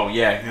 Oh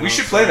yeah, You know we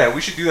should what play I'm saying? that.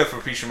 We should do that for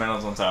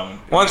Instrumentals one time.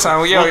 One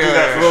time, yeah, We'll do yeah,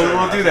 that yeah, for yeah. sure.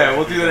 We'll do that.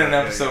 We'll do that in an Yeah,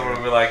 episode yeah, where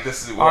yeah. we're like,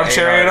 this is what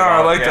Armchair A&R, I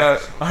about, like yeah.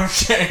 that.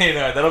 Armchair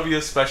A&R. That'll be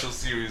a special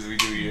series we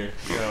do here.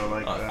 Yeah, I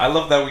like that. I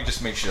love that we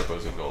just make shit up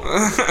as we go.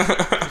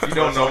 If you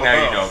don't know all now,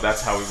 you about. know.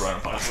 That's how we run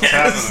a What's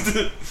podcast.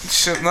 happening?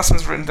 Shit,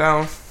 nothing's written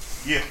down.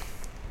 Yeah.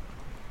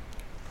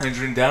 And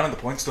written down and the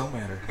points don't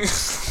matter.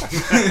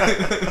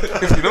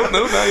 If you don't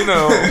know, now you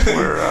know.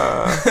 We're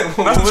nothing's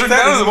What's written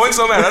that? down. The points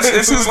don't matter.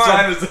 That's his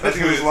line. That's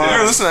his We line.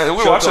 were listening. We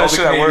were Shout watching out that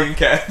to all shit the at work.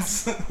 Canadian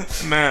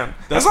cats. Man,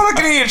 that's not a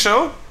Canadian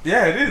show.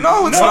 Yeah, it is.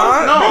 No, it's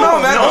not.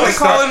 No, man. Only it's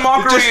Colin not.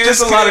 Mockery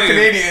Just is a lot of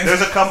Canadian. Canadians.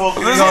 There's a couple of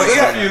There's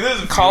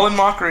Canadians. a Colin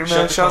Mockery, man. Shout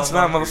out to Shout out to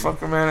that Colin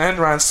Mockery. motherfucker, man. And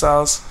Ryan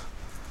Stiles.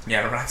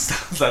 Yeah, Ryan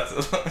Stiles.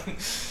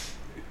 That's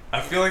I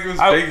feel like it was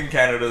I- big in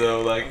Canada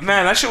though. Like,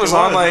 Man, that shit was It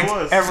on was, like it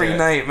was. every Yeah.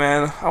 night,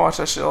 man. I watch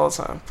that shit all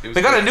the time. It was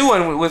They got good. a new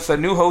one with a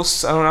new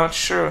host. I'm not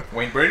sure.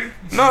 Wayne Brady.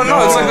 No,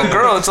 No. it's like a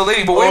girl. It's a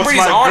lady, but Oh, Wayne it's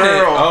Brady's my on it,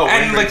 girl. Oh, Wayne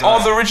and Brady's like all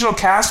on the original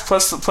cast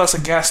plus a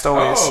guest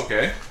always. Oh,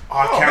 okay. Oh,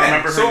 I can't man,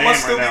 remember her so it name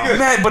must still right be now. good.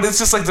 Man, but it's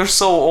just like they're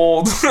so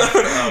old.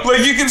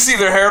 Like you can see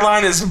their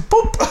hairline is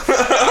boop.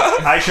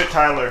 Aisha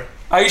Tyler.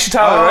 Aisha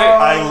Tyler,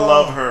 right? I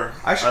love her.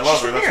 I Aisha- love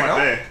she's her. That's from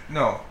my here, day.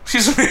 No.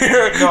 She's from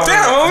here. No,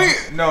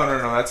 Damn, no,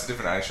 homie. no, that's a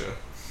different Aisha.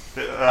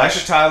 Uh,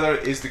 Aisha Tyler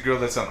is the girl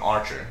that's on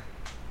Archer.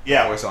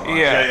 Yeah. Voice on Archer.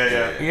 Yeah.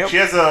 Yeah. Yep. She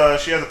has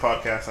a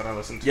podcast that I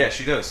listen to. Yeah,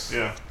 she does.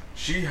 Yeah.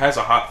 She has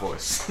a hot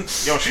voice.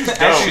 Yo, she's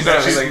dope. And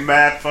she's She's, like-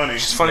 mad funny.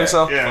 She's funny as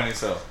hell. Yeah. Funny as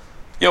hell.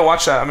 Yo,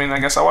 watch that. I mean, I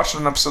guess I watched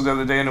an episode the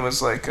other day, and it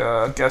was like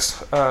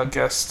guest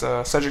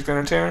Cedric the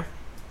Entertainer.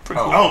 Pretty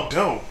cool. Oh,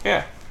 dope.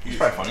 Yeah, He's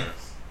probably funny.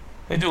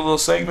 they do a little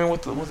segment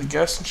with the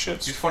guests and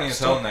shit. She's funny as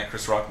hell in that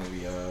Chris Rock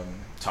movie,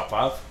 Top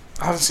 5.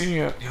 I haven't seen it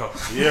yet. Yo,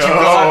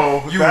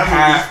 Yo, you that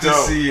have movie's to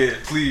dope. see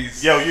it,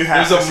 please. Yo, you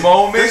have There's to a see-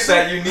 moment This-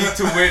 that you need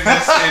to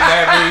witness in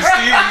that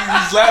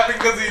movie. He's laughing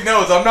because he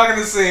knows. I'm not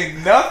gonna say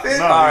nothing.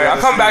 No. All right, you I'll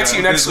gotta come see back that. to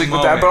you next There's a week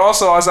with that. moment. But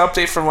also, as an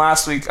update from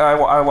last week,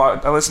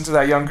 I listened to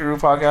that Young Guru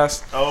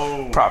podcast.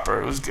 Oh. Proper,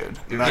 it was good.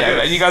 Nice.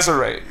 Yeah, you guys are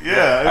right.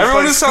 Yeah. it's Everyone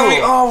like was telling me,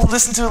 school. "Oh,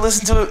 listen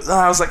to it."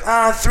 I was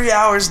like, 3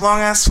 hours,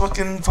 long ass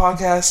fucking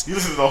podcast. You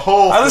listen to the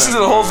whole I listened to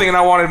the whole thing and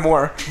I wanted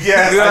more.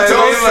 Yes, You know I what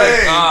told I mean?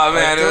 Like, you. oh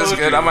man, I it was told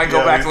good. you. I might go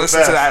Yeah, back he's and the listen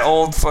to best. that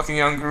old fucking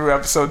Young Guru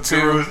episode too.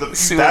 Guru is the,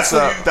 See that's,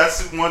 what's up.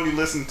 that's the one you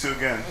listen to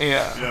again.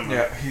 Yeah. Yeah, man.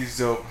 Yeah, he's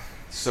dope.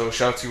 So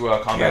shout out to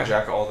Combat Yeah.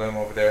 Jack, all them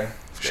over there.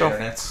 The Sure.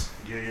 internets.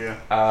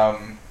 Yeah.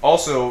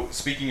 Also,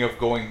 speaking of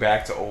going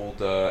back to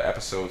old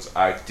episodes,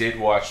 I did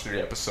watch 3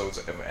 episodes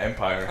of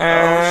Empire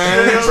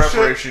And- in Oh, shit.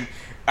 preparation.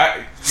 You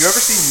ever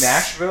seen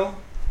Nashville?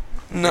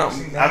 No.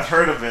 I've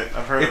heard of it.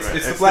 It's of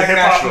it. the Black hip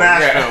hop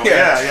Nashville.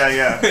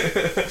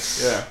 Nashville.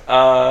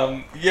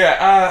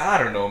 Yeah. I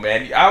don't know,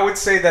 man. I would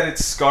say that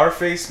it's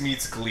Scarface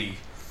meets Glee.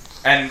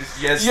 And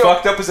as Yo.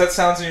 fucked up as that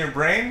sounds in your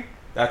brain,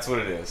 that's what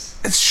it is.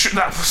 It's true.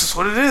 That's just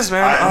what it is,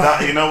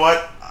 man. You know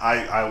what?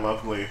 I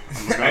love Glee.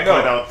 I'm gonna I put know.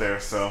 it out there.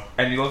 So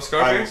And you love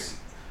Scarface?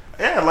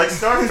 yeah, I like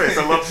Scarface.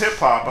 I love hip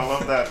hop. I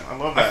love that. I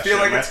love that. I feel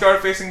shit, like man. it's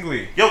Scarface and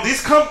Glee. Yo, a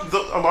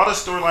lot of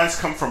storylines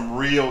come from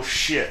real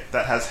shit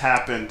that has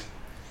happened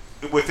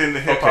within the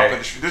hip hop Okay.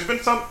 industry.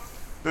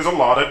 There's a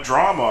lot of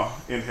drama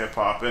in hip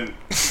hop, and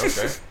Okay.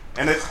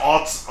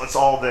 it's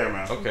all there,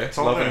 man. Okay. It's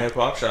all Love and there. hip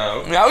hop, shout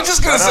out. Yeah, I was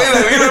just gonna say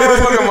that. You know, my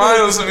fucking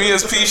mind was some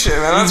ESP shit,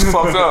 man. That's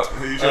fucked up.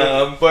 You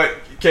should- But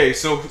okay,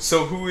 so what's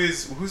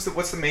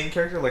the main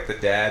character? Like the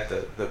dad,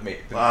 the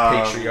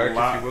patriarch,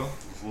 if you will.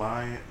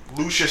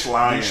 Lucius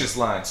Lyon. Lucius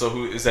Lyon. So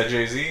who is that?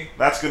 Jay-Z?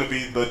 That's gonna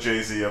be the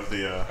Jay-Z of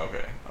the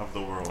Okay.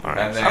 world. All right.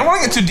 And then- I don't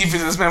want to get too deep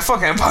into this, man.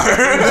 Fuck Empire.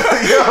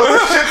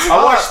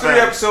 I watched 3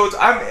 episodes.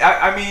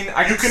 I mean,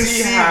 I You can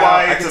see how,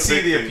 why I it's can a see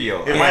big the thing.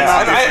 appeal. It Yeah, might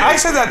not and be for I you,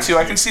 said but that you too.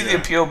 I see can see it, the yeah.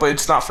 appeal, but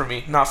it's not for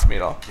me. Not for me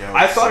at all. Yeah,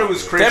 I it's thought so it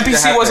was good. crazy. The to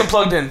NPC have wasn't that-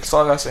 plugged in. That's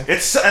all I gotta say.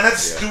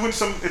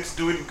 It's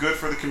doing good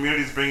for the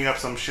community. It's bringing up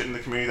some shit in the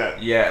community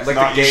that Yeah, like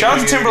not the gay Shout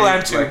out to community,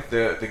 Timberland, too. Like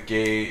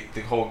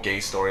the whole gay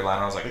storyline.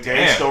 I was like, the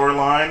gay damn.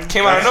 storyline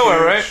Came out of that's nowhere,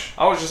 huge. right?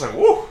 I was just like,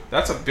 whoa,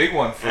 that's a big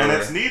one for And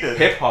it's needed.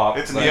 hip hop.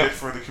 It's like- needed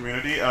for the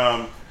community.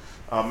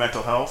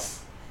 Mental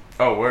health.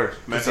 Oh, word. 'Cause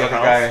Mental the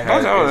other health. guy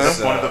Oh, no, is, that's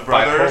One of the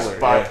brothers,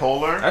 bipolar.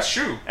 bipolar. Yeah. That's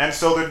true. And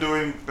so they're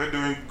doing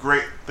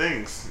great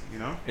things, you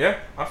know? Yeah,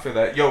 I feel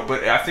that. Yo,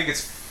 but I think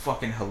it's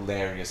fucking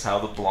hilarious how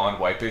the blonde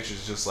white bitch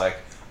is just like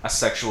a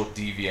sexual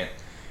deviant.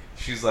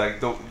 She's like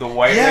the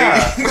white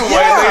Yeah. lady,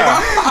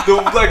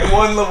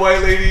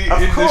 white lady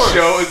Of in the course.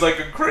 show is like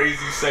a crazy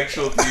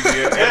sexual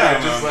deviant, Yeah,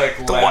 and they're just man.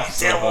 like The laugh white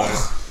so devil. hard.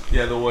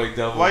 Yeah, the white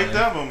devil. White man.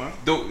 Devil, man.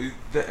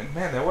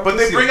 Man, that white But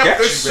they pussy bring will up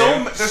get you,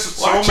 man. there's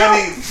so Watch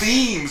many out.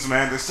 themes,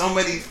 man. There's so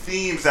many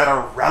themes that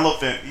are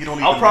relevant. You don't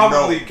even I'll know.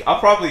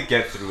 probably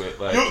get through it.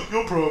 Like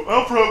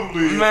I'll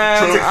probably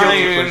Man, it's a try- I guilty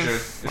even- pleasure.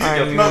 It's a I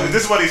guilty even- No, pleasure.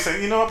 this is what he's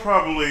saying. I'll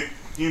probably,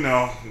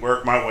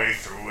 work my way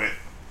through it.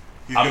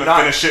 He's I'm gonna not-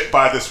 finish it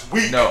by this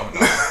week. No,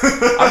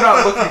 I'm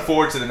not looking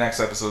forward to the next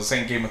episode.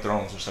 Saying Game of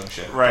Thrones or some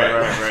shit. Right.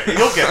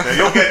 You'll get there.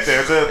 You'll get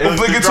there. The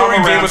Obligatory drama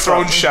Game of ramps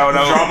Thrones up. shout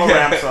out. The drama Yeah.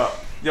 ramps up.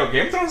 Yo,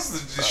 Game of Thrones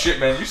is the shit,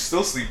 man. You're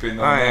still sleeping.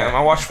 On I that. am.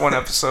 I watched one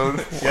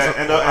episode. Yeah,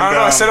 and, I don't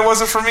know. I said it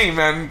wasn't for me,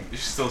 man. You're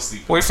still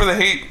sleeping. Wait for the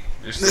hate.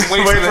 You're still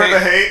Wait Wait for for the the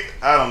hate.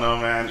 I don't know,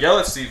 man. Yell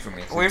at Steve for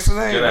me. please. Wait for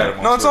the hate. Get at him Man.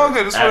 on No, it's all Twitter.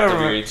 good. It's At whatever,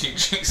 man.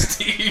 W18G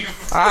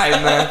Steve.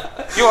 Alright, man.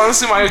 Yo,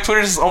 honestly, my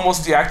Twitter is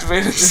almost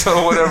deactivated,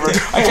 so whatever.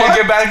 I can't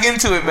get back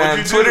into it, man.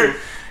 What'd you Twitter. do?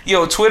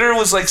 Yo, Twitter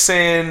was like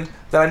saying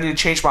that I need to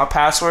change my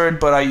password,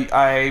 but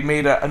I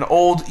made an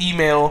old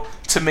email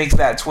to make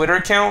that Twitter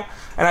account,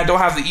 and I don't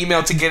have the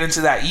email to get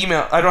into that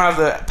email. I don't have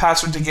the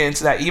password to get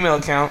into that email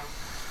account.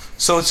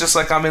 So it's just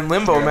like I'm in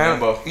limbo, You're in man.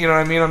 limbo. You know what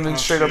I mean? I'm in Oh,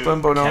 straight up shit.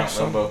 limbo now. Account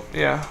So, limbo.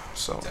 yeah.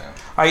 So Damn.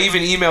 I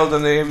even emailed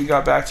them. They haven't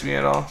got back to me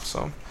at all.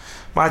 So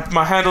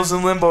my handle's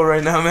in limbo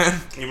right now,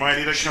 man. You might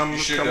need to come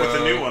should, with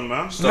a new one,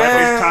 man.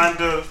 Man. It's time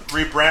to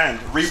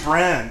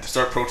rebrand.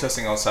 Start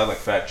protesting outside like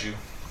Fat Jew.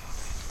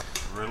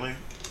 Really?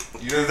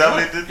 You Is that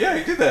what they did? Yeah,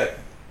 he did that.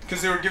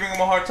 because they were giving him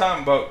a hard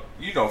time about,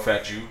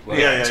 Fat Jew. Like,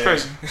 Yeah, It's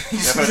crazy.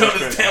 He's Yeah, out Fat of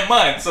Jew's his crazy. damn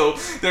mind. So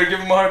they were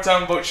giving him a hard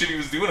time about shit he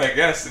was doing, I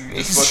guess. And he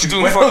He's just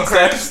doing went fucking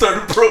outside and crazy.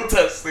 started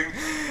protesting.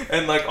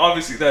 And like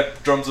obviously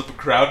that drums up a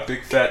crowd,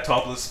 big fat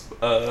topless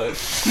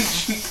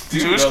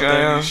dude Jewish out guy,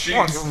 there yeah. in these Come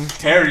on, sheets, give him-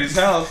 hairy as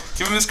hell.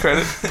 Give him his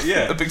credit.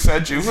 Yeah. A big fat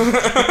Jew.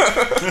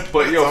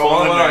 But yo, It's all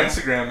follow him in on there.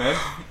 Instagram, man.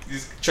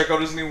 Check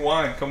out his new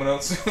wine coming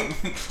out soon.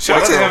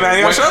 Shout out to him, man.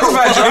 Yo, shout out to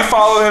Fat Jew. I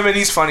follow him and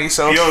he's funny.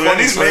 So Yo, and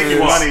he's making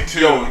money too.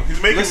 Yo,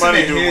 He's making listen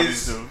money to doing what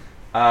his- he's doing.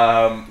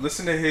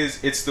 Listen to his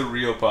It's the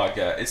Real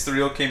podcast. It's the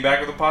Real came back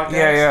with a podcast.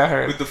 Yeah, I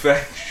heard. With the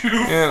Fat Jew.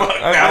 Yeah, Fuck,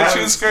 I that thought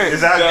she was great.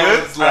 Is that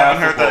good? was I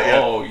haven't heard that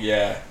yet. Oh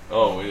yeah.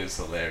 Oh, it is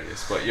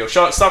hilarious. But yo,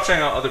 stop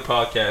checking out other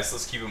podcasts.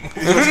 Let's keep it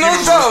moving.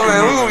 No doubt,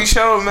 man. Look, we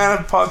shout out man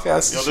of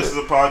podcasts. Yo, and this shit. is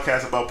a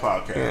podcast about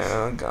podcasts.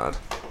 Yeah, oh god.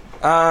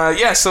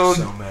 Yeah, so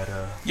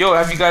meta. yo,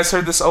 have you guys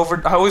heard this I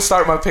always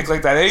start my pick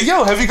like that. Hey,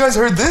 yo, have you guys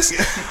heard this? You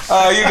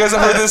guys have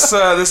heard this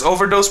this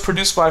overdose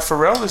produced by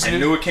Pharrell? This I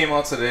knew it came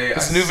out today.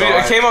 this new video.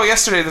 It came out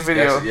yesterday. The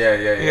video.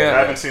 Yeah. I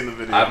haven't seen the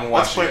video. I haven't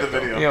watched Let's play it the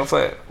yet, video. Yeah,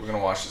 play it. We're gonna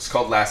watch this. It's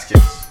called Last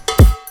Kiss.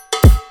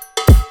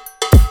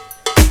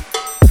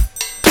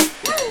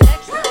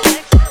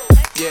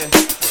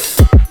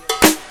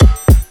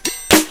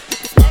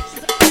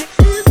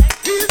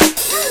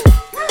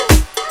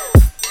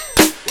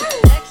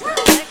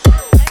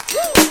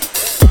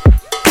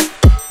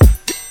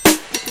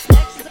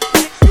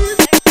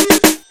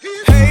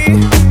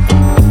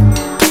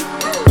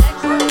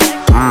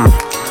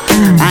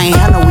 I ain't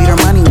had no weed or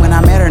money when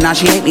I met her, now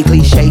she hate me,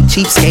 cliche,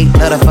 cheapskate,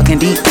 love the fucking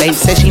deep bait.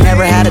 Said she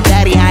never had a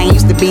daddy, I ain't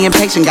used to being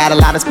patient, got a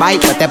lot of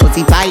spite, but that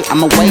pussy tight,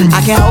 I'ma wait.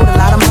 I can hold a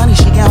lot of money,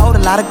 she can hold a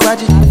lot of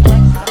grudges. I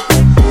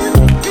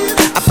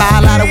buy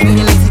a lot of weed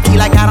and ACT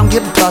like I don't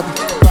give a fuck.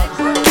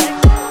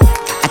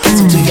 I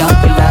guess I'm too young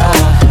for love,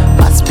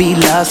 must be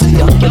love, too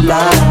young for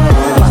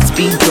love. Must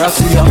be drugs,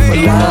 too young for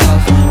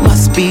love.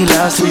 Must be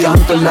love, too young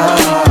for love.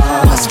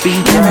 Must be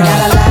never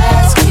got a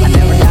last key. I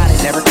never got it,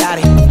 never got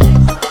it.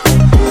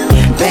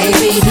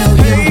 Baby, do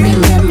you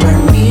remember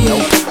me?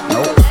 Nope.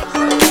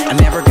 I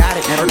never got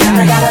it, never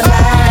got a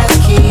last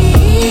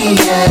key.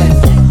 Yeah.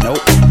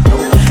 Nope.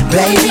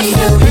 Baby,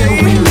 do you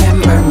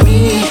remember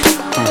me?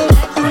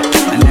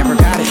 I never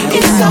got it.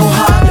 It's so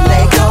hard to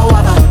let go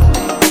of her.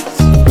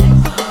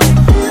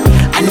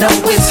 I know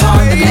it's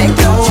hard to let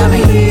go of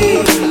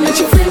me. Let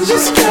your friends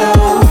just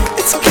go.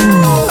 It's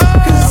cool.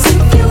 'Cause if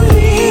you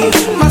leave,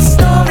 my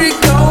story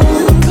goes.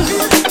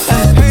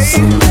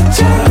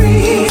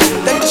 Cemetery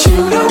that you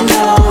don't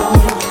know.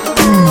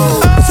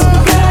 So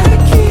you gotta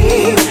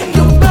keep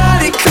your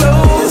body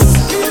close.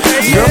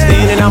 Girl,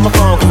 standing on my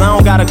phone, cause I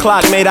don't got a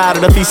clock made out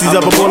of the pieces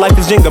of a bull like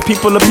this Jenga.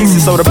 People are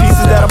pieces, so the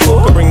pieces that I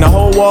pull can bring the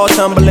whole wall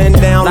tumbling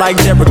down like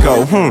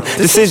Jericho.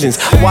 Decisions.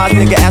 A wise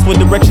nigga ask what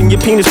direction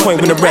your penis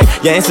point when the wreck.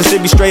 Your answer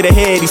should be straight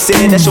ahead. He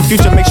said that's your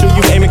future, make sure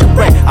you aiming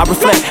correct. I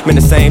reflect, man,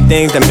 the same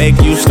things that make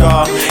you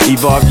scar.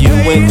 Evolve you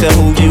into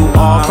who you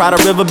are. Cried a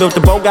river, built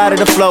the boat, got it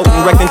afloat,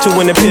 and wrecked into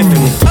an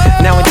epiphany.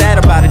 Now ain't that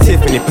about a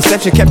Tiffany?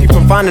 Perception kept you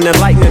from finding the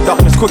light in the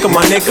darkness quicker,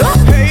 my nigga.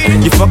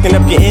 You're fucking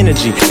up your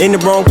energy. In the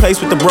wrong place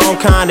with the wrong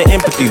kind of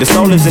empathy. The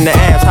soul is in the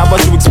ass. How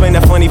about you explain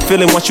that funny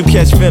feeling once you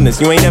catch feelings?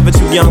 You ain't never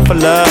too young for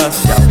love.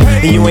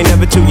 And you ain't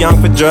never too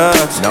young for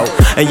drugs.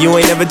 And you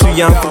ain't never too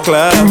young for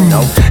clubs.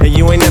 And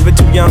you ain't never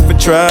too young for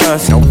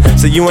trust.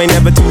 So you ain't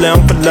never too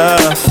young for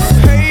love.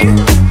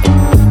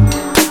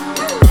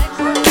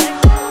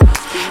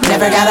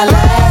 Never got a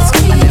last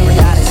key. I never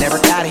got it, never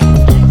got it.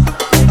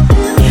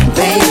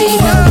 Baby,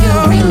 do you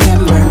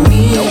remember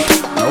me? Nope.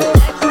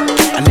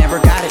 I never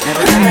got it,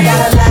 never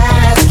got a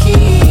last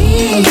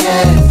key.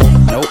 Yeah.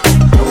 Nope.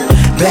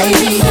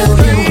 Baby, do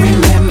you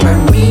remember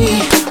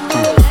me?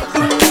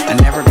 I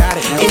never got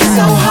it. It's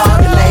so hard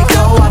to let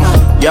go of her.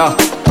 Yo.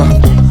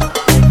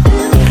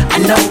 I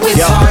know it's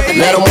hard to Let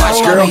let them go watch,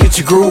 girl, of me. get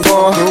your groove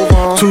on.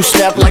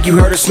 Two-step like you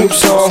heard a Snoop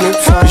song.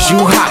 Cause you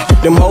hot,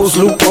 them hoes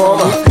lukewarm.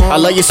 I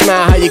love your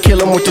smile, how you kill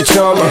them with the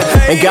charmer.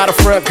 Ain't got a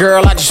front,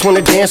 girl, I just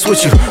wanna dance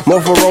with you.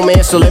 More for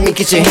romance, so let me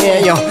get your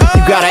hand, yo.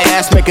 You got an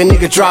ass, make a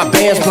nigga drop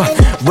bands. But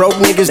broke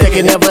niggas, they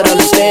can never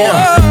understand.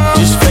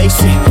 Just face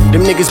it,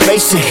 them niggas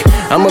basic.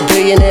 I'm a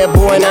billionaire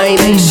boy and I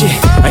ain't ain't shit.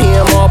 I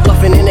hear them all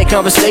bluffing in their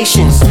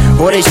conversations.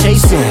 Or they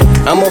chasing,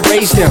 I'ma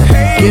raise them.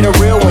 Get a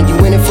real one, you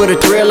in it for the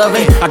thrill of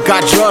it. I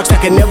got drugs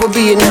that can never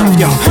be enough,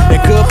 yo.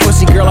 That good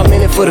pussy, girl, I'm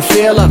in it for the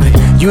feel of it.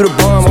 You the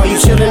bomb while you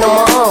chillin' on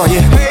my arm,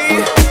 yeah.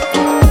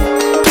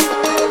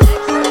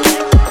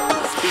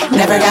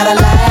 Never got a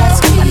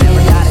last key. I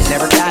never got it,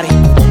 never got it.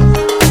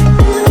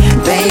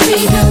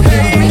 Baby, do you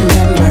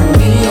remember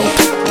me?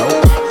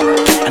 Nope.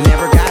 I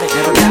never got it,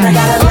 never got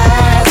a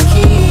last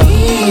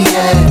key.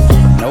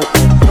 Yeah. Nope.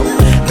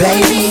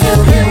 Baby, do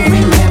you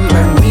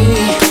remember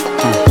me?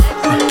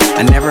 I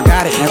never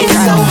got it, never got it. It's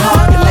so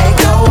hard to let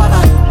go of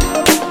her.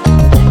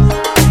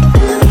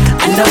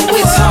 I know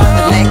it's hard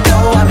to let go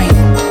of me.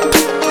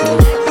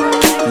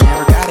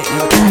 Never got it,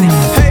 never got it.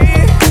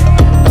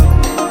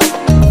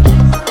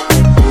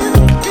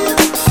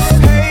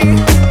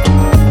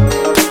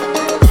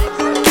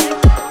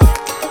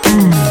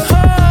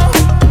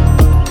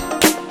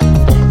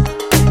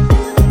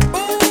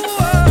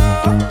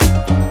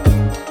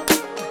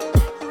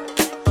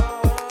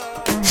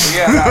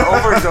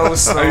 with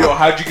snow. Yo,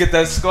 how'd you get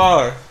that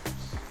scar?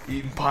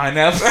 Eating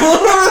pineapple.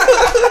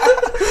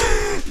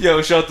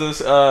 Yo, shout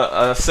this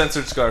a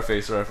censored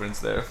Scarface reference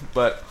there.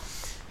 But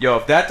yo,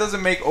 if that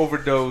doesn't make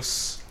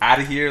Overdose out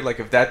of here, like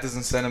if that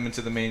doesn't send him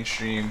into the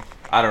mainstream,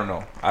 I don't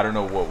know. I don't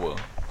know what will.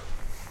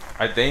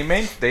 They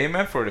meant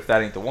for it if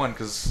that ain't the one,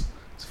 because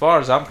as far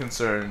as I'm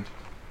concerned,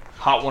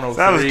 Hot 103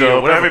 That was or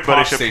dope. whatever Everybody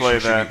pop should station play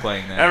should that. be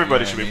playing that.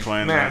 Everybody you know should what I be mean?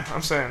 playing Man, that.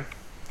 I'm saying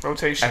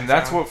rotation. And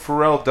that's fam. what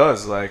Pharrell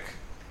does. Like,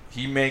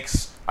 he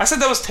makes. I said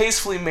that was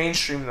tastefully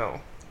mainstream though.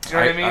 You know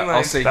what I mean?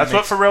 I'll say That's he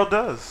what makes Pharrell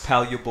does.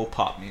 valuable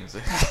pop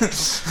music.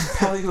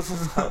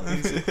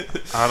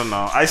 I don't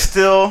know. I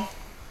still.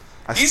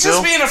 He's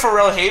just being a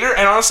Pharrell hater,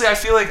 and honestly, I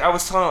feel like I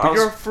was telling. But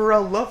you're a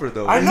Pharrell lover,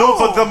 though. I right? know.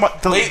 No,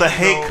 but the Lately,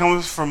 hate though.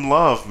 comes from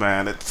love,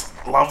 man. It's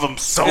love him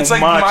so It's much.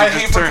 like my it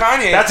just hate for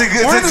Kanye. That's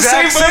We're the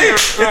same exact boat.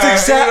 It's Yeah,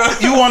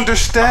 exact. You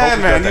understand, I hope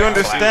man. you got You that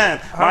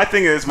understand.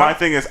 My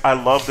thing is, I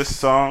love this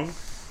song.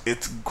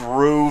 It's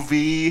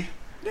groovy.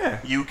 Yeah.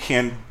 You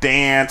can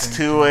dance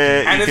to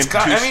it. And you it's can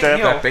got- I mean, two-step.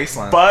 you know, That bass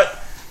line.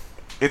 But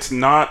it's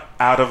not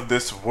out of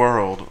this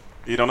world.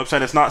 You know what I'm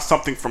saying? It's not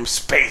something from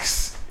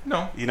space.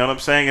 No. You know what I'm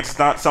saying? It's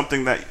not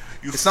something that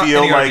you It's not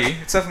feel NERD. like.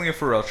 It's definitely a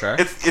Pharrell track.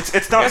 It's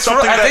not Yes,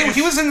 something I that think you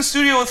he was in the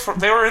studio with.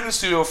 They were in the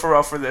studio with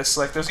Pharrell for this.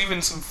 Like, there's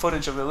even some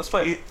footage of it. Let's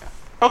play. it.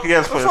 Okay, yeah,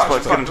 let's play. Let's play.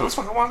 Let's get into Let's it.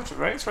 fucking watch it,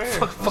 right? It's right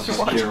here. Fucking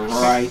watch You're it.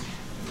 right.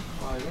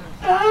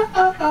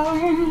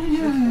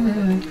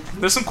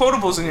 There's some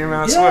quotables in here,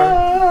 man. I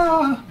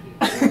swear.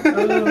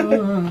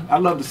 I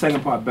love the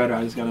second part better.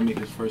 I just gotta make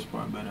this first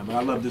part better. But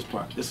I love this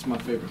part. This is my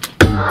favorite.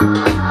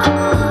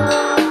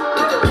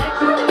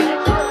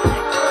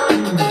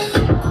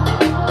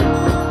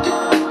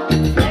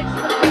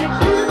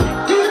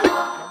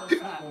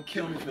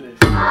 Kill me for this.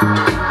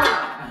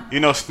 You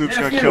know Snoop's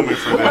gonna kill me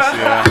for this,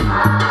 yeah.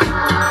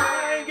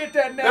 I ain't get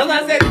that now.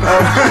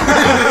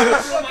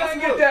 That's what I didn't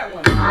get that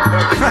one.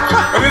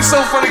 And it's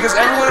so funny because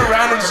everyone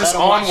around him's just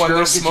on one.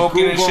 They're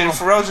smoking and shit. And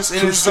Pharrell's just in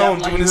his zone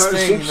doing his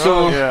thing, you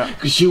know? Yeah.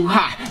 Cause you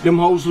hot, them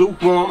hoes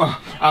lukewarm.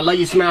 I love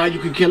your smile, you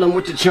can kill them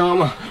with the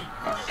charm.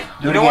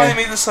 You know why they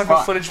made this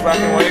fucking footage black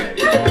and white?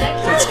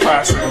 It's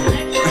classic.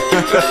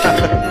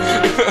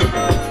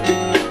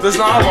 There's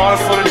not a lot of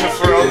footage of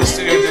Pharrell in the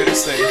studio doing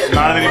this thing.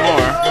 Not anymore.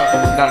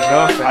 Not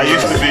enough. I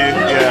used to be,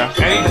 yeah.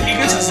 And he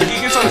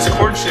gets on his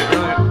chord shit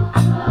really.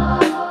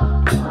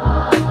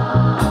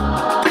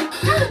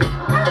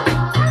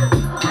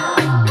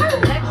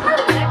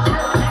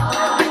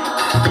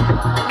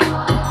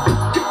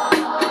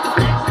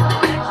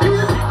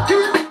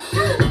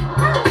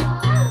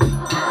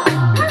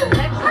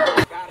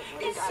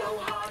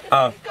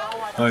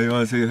 Oh, you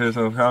want to hear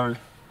some comedy?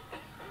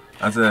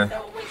 I said,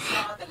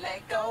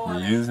 you're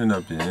using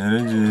up your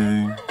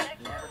energy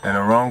in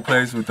the wrong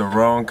place with the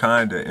wrong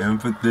kind of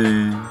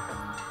empathy.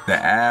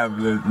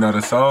 The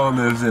the soul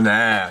lives in the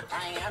ab.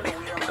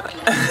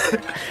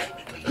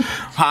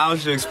 How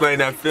else you explain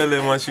that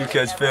feeling once you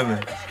catch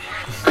feeling?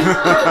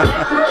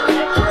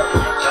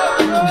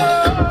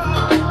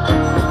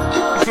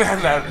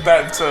 Man,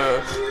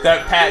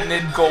 that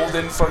patented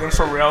golden fucking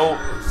Pharrell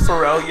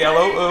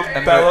yellow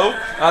bellow.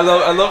 I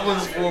love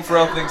when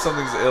Pharrell thinks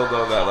something's ill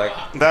though. That like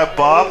that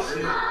bob.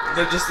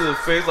 They're just the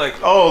face like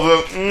the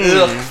ugh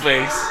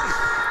face.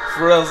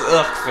 Pharrell's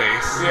ugh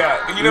face.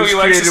 Yeah, you know he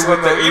likes this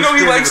one though. You know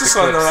he likes this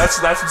one though.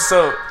 That's what's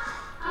so.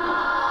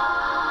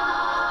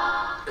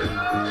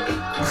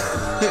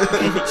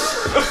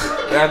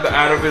 And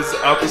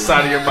out the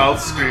side of your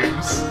mouth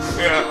screams.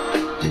 Yeah,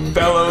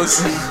 bellows.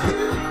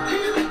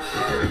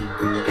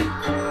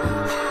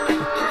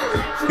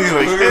 He's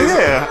like,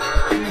 yeah.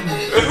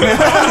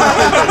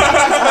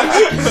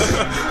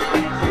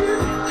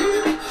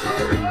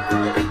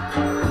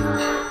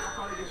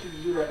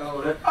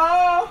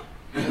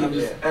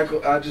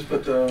 I just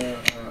put the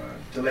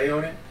delay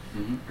on it.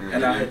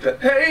 And I hit the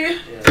hey. Yo,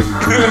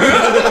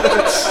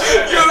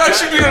 that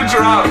should be a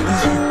drop.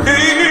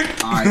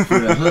 Alright, for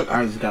the hook,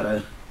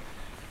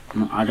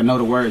 I can know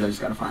the words, I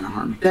just gotta find a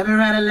harmony. Never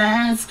had a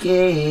last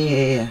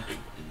yeah.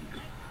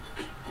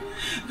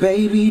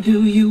 Baby,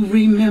 do you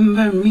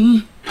remember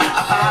me? I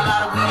buy a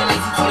lot of weed and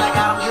ACT like I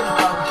don't give a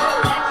fuck.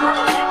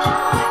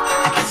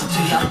 I guess I'm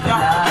too young for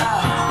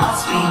love.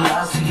 Must be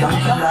love, too young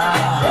for love.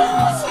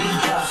 Must be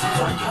love, too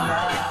young for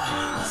love.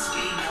 Must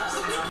be love,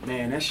 too young for love.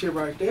 Man, that shit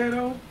right there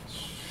though.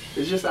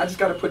 It's just I just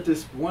gotta put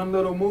this one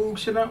little move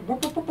shit up. You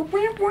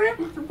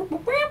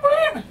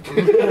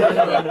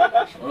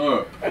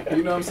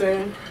know what I'm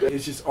saying?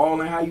 It's just all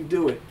in how you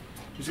do it.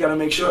 You just gotta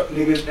make sure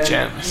niggas and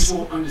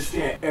people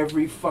understand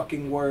every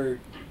fucking word.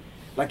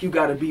 Like you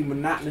gotta be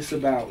monotonous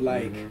about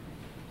like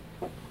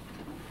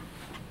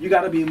you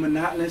gotta be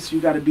monotonous,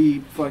 you gotta be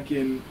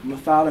fucking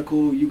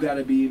methodical, you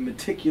gotta be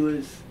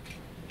meticulous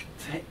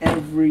to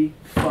every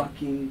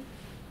fucking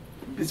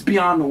it's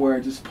beyond the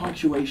words, it's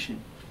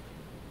punctuation.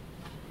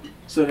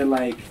 So that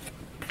like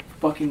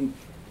fucking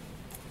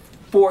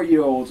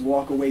 4-year-olds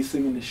walk away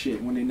singing the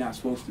shit when they're not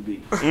supposed to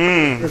be. You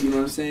know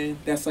what I'm saying?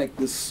 That's like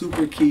the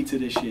super key to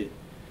this shit.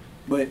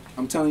 But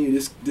I'm telling you,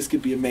 this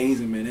could be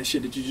amazing, man. That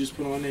shit that you just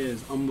put on there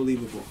is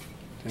unbelievable.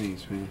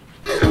 Thanks, man.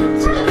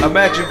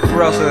 Imagine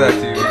Pharrell said that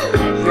to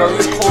you. Yo,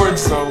 these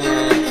chords though,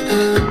 man.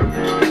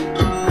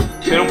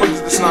 They don't put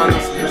this not in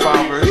the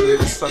final version. They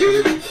just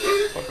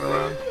fucking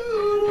around.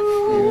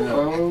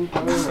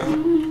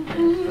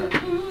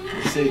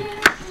 Let's see.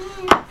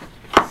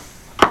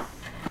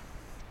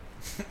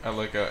 I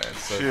like how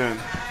it's so. Shit.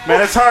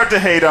 Man, it's hard to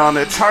hate on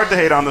it. It's hard to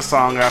hate on the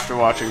song after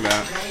watching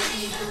that.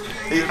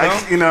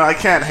 I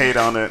can't hate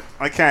on it.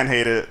 I can't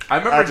hate it. I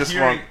remember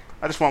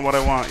I just want what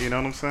I want. You know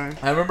what I'm saying?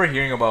 I remember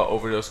hearing about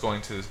Overdose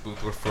going to this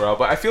booth with Pharrell,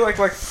 but I feel like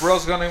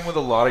Pharrell's gone in with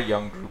a lot of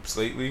young groups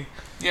lately.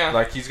 Yeah.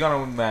 Like he's gone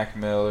in with Mac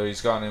Miller.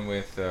 He's gone in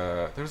with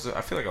I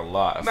feel like a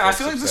lot. Of I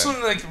feel like this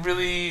one like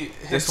really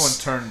hits. This one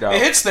turned out.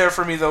 It hits there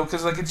for me though,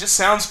 because like it just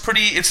sounds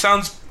pretty. It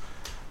sounds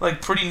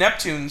like pretty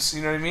Neptunes.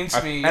 You know what I mean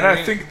to me. And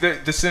I think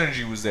the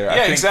synergy was there. Yeah, I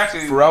think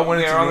exactly. Pharrell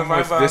went into They're on the room the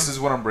with vibe. "This is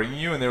what I'm bringing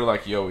you," and they were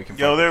like, "Yo, we can."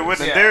 Yo, they're with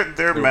it.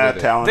 They're mad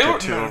talented They were,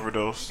 too.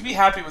 Overdose. You'd be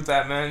happy with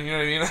that, man. You know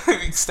what I mean? I'd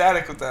be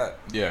ecstatic with that.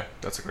 Yeah,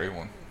 that's a great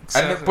one.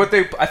 Exactly. But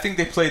I think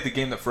they played the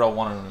game that Pharrell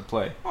wanted them to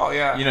play. Oh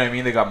yeah. You know what I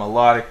mean? They got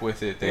melodic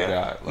with it. They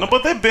got no,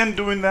 but they've been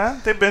doing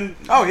that. They've been.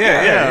 Oh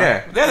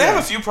yeah. They have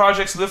a few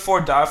projects. Live For,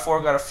 Die For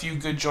got a few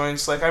good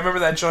joints. Like I remember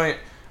that joint.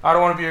 I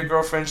don't want to be your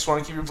girlfriend. Just want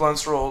to keep your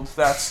blunts rolled.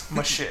 That's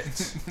my shit.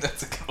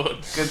 That's a good one.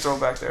 Good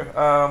throwback there.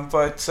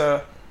 But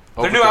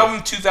their new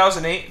album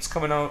 2008. It's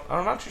coming out.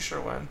 I'm not too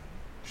sure when.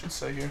 Should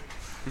say here.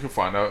 We can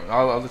find out.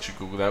 I'll let you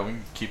Google that. We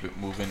can keep it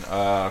moving.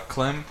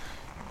 Clem,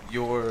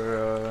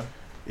 your.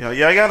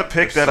 Yeah, I gotta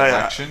pick that.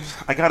 Selection.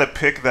 I gotta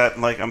pick that.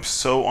 Like I'm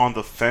so on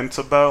the fence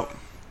about.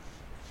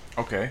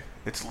 Okay.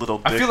 It's Little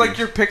Dicky. I feel like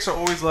your picks are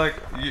always like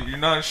you're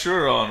not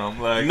sure on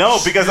them. Like no,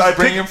 because I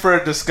bring him for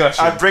a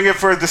discussion. I bring it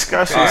for a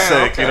discussion's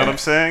sake. You know what I'm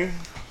saying?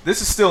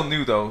 This is still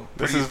new though.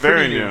 This is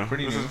very new.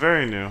 This is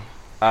very new.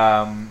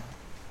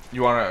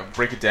 You want to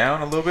break it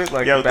down a little bit,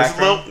 like yeah,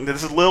 the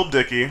this is Lil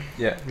Dicky.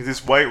 Yeah, he's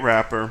this white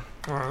rapper.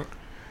 Alright.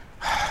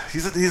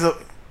 He's a.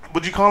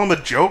 Would you call him a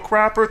joke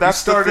rapper? That's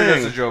he started the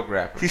thing. as a joke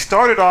rapper. He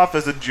started off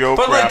as a joke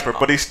rapper,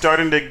 but he's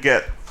starting to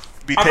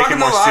be taken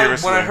more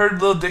seriously. When I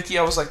heard Lil Dicky,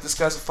 I was like, this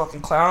guy's a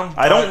fucking clown.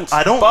 I don't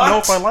know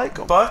if I like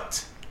him.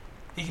 But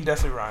he can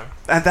definitely rhyme.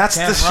 And that's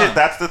the shit.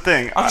 That's the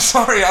thing. I'm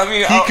sorry. I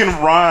mean, he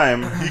can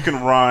rhyme. He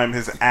can rhyme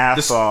his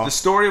ass off. The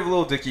story of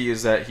Lil Dicky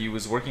is that he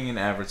was working in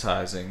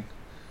advertising,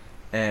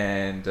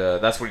 and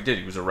that's what he did.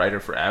 He was a writer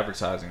for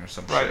advertising or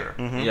some shit.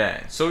 Mm-hmm.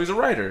 Yeah. So he's a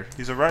writer.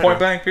 He's a writer. Point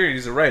blank period.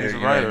 He's a writer. He's a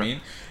you writer. know what I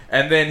mean?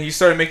 And then he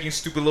started making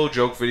stupid little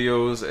joke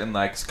videos and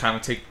like kind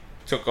of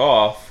took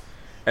off.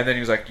 And then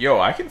he was like, "Yo,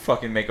 I can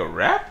fucking make a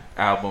rap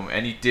album."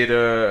 And he did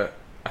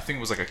I think it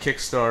was like a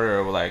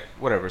Kickstarter or like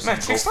whatever, some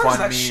Kickstarter's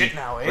that GoFundMe shit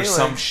now, eh? or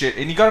some shit.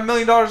 And he got $1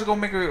 million to go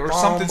make or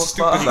something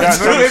stupid. He Like, got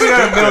something maybe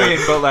not stupid. $1 million,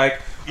 but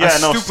like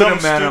some stupid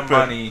amount of stupid-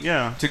 money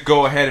yeah. to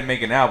go ahead and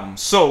make an album.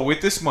 So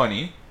with this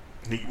money,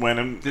 he went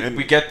and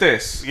we get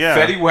this. Yeah.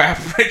 Fetty Wap,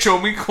 Rich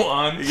Homie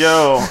Quan.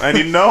 Yo, and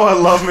you know I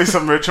love me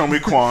some Rich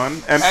Homie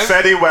Quan, and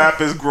Fetty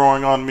Wap is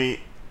growing on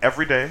me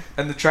every day.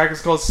 And the track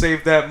is called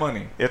 "Save That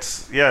Money."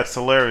 It's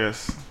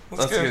hilarious.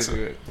 Let's get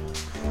into it.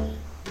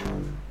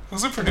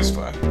 Who's it produced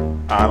by?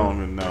 I don't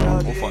even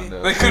know. We'll find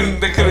out. They couldn't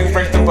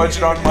break the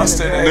budget on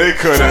Mustang. Eh? They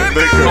couldn't.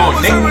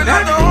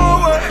 Oh,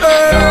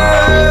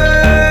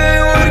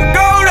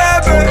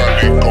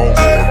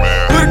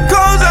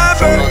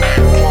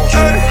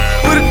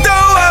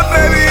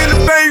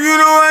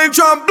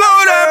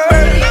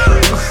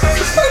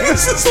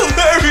 This is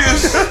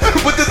hilarious.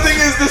 But the thing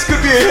is, this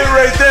could be a hit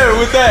right there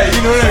with that.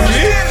 You know what I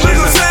mean?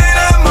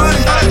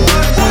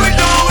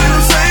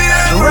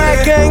 The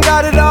Rat Gang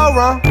got it all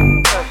wrong.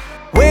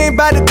 We ain't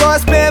bout to go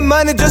and spend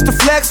money just to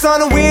flex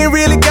on them. We ain't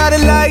really gotta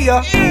lie,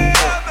 yo.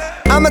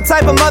 I'm a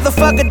type of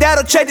motherfucker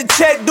that'll check the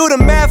check, do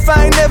the math,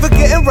 I ain't never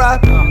getting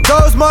robbed.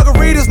 Those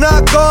margaritas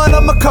not going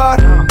on my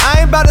card. I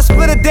ain't about to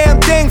split a damn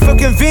thing for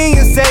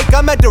convenience sake.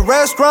 I'm at the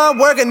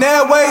restaurant working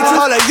that waitress.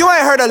 Hold up, you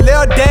ain't heard of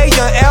Lil Day,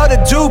 Young L, the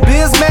Jew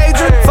biz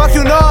major. Fuck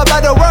you know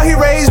about the world he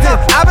raised in.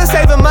 I've been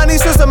saving money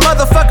since a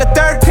motherfucker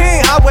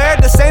 13. I wear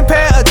the same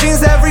pair of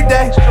jeans every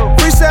day.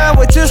 Free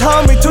sandwiches,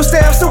 homie, 2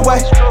 stamps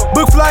away.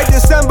 Book flight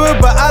December,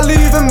 but I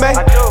leave in May.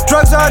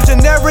 Drugs are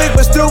generic,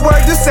 but still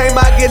work the same.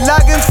 I get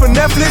logins for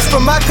Netflix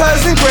from my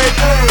cousin Greg.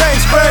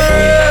 Thanks, Greg.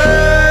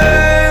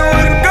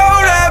 With a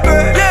gold at,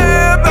 baby.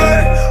 Yeah,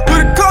 baby.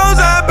 With a coals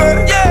at,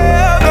 baby.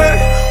 Yeah,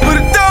 baby. With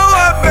a dough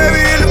at,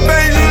 baby. In the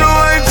bank, you know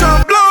I ain't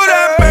tryna blow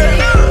that,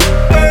 baby.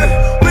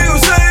 We gon'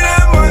 save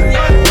that money. We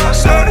gon'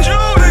 save that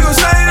money. We gon'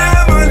 save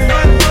that money.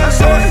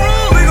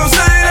 We gon'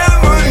 save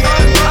that money.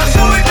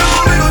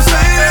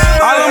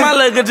 All of my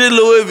luggage is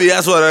Louis V,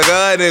 I swear to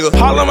God, nigga.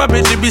 All of my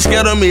bitches be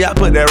scared of me, I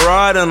put that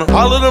rod in them.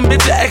 All of them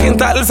bitches acting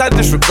thoughtless, I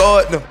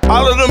disregard them.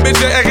 All of them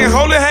bitches acting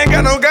holy, ain't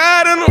got no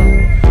God in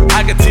them.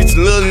 I can teach a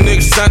little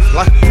nigga something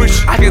like a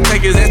preacher. I can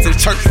take his ass to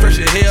church, fresh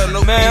as hell,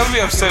 no. Man, I'm gonna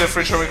be upset if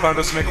Rich Homie Quan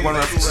doesn't make one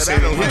reference to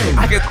saving money.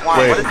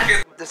 What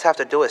does this have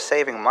to do with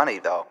saving money,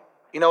 though?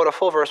 You know what? A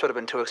full verse would have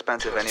been too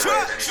expensive anyways.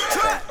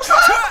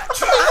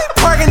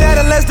 Parking at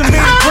a less than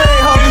minute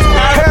grade, homie.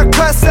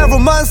 Haircut several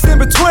months in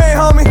between,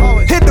 homie.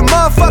 Hit the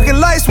motherfucking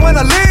lights when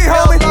I leave,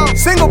 homie.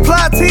 Single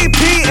ply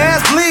TP,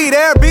 ass bleed.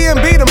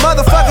 Airbnb, the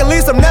motherfucking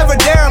lease, I'm never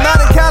there. I'm out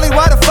in Cali,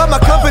 why the fuck my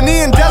company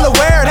in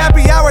Delaware?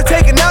 Happy hour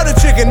taking out a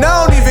chicken,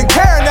 I don't even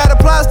care. And that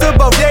applies to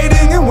both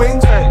dating and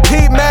wings.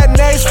 Heat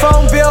matinees,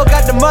 phone bill,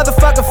 got the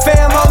motherfucking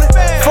fam on it.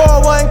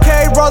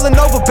 401k, rolling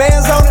over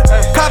bands on it.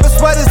 Copper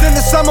sweaters in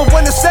the summer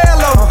when the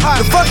sale on it.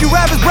 The fuck you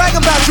rappers bragging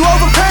about, you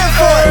overpaying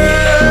for it.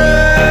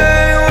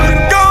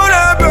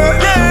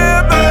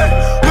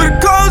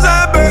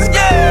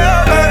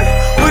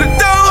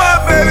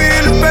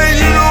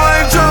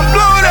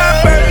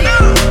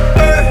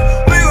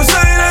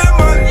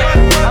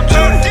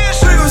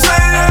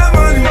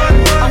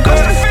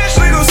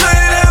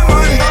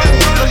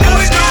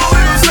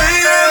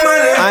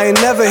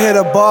 Hit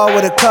a ball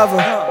with a cover.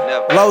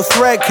 Low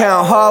thread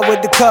count, hard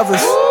with the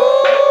covers.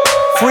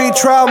 Free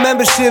trial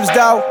memberships,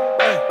 dawg.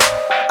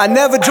 I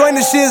never joined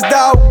the shiz,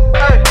 dawg.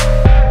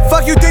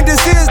 Fuck you think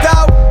this is,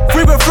 dawg?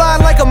 Frequent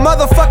flying like a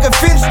motherfucking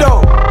finch,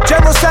 though.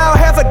 General style,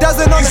 half a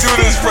dozen on the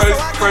street. You see this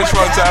French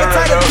run time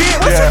right now?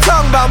 What you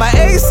talking about? My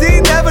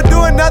AC never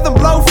doing nothing,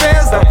 blow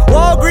fans, though.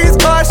 Walgreens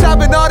car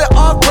shopping, all the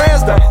off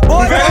brands, though.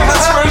 Boy,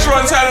 this French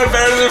run time is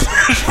better than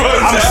French run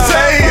time. I'm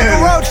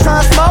saying. Road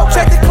trying to smoke,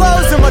 check the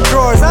clothes in my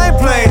drawers. I ain't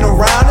playing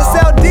around. It's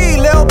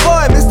LD, little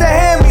boy, Mr.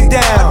 Hand Me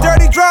Down.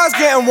 Dirty drawers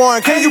getting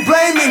worn. Can you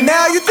blame me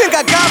now? You think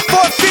I got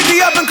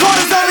 450 up in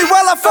quarters on me?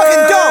 Well, I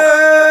fucking don't.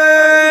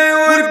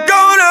 With a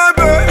gold up,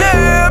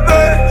 yeah,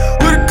 baby.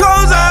 With a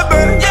clothes up,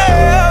 baby,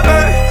 yeah,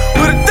 baby.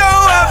 With a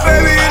dough up,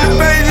 baby, in the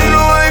bank, you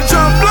know I ain't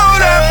tryna blow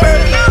that,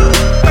 baby.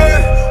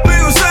 We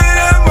gon' say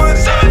that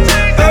money.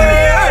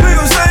 We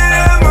gon' say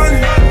that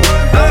money.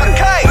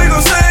 We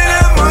gon' say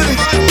that money.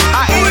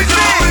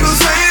 We gon'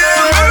 say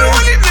that money.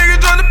 When these niggas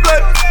try to play,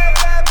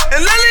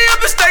 and lately I've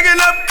been stacking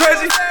up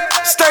crazy.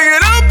 Stacking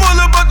up all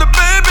about the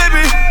bed,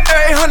 baby.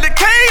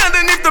 800K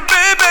underneath the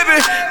bed, baby.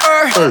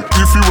 Hey,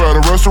 if you at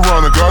a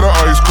restaurant and got an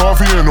iced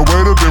coffee and the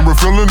waiter been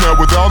refilling that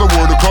without a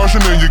word of caution,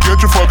 and you get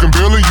your fucking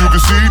bill and you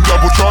can see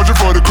double charging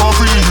for the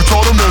coffee, and you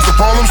told him there's a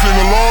problem, sing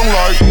along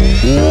like,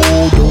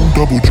 oh, don't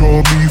double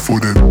charge me for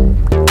that.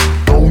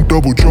 Don't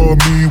double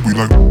charge me. We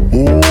like,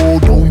 oh,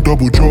 don't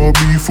double charge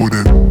me for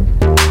that.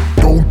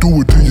 Don't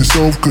do it to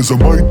yourself, cause I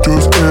might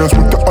just ask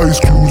what the ice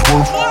cube's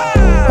worth.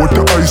 What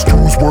the ice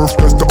cube's worth,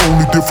 that's the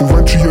only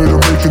differentiator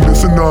making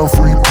this a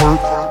non-free perk.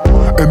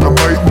 And I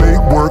might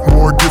make work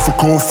more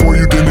difficult for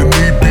you than it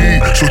need be.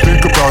 So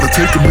think about it,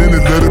 take a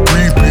minute, let it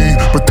breathe be.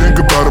 But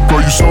think about it, bro,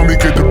 you saw me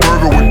get the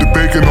burger with the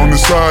bacon on the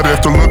side.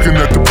 After looking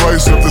at the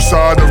price of the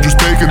side of just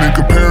bacon and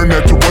comparing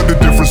that to what the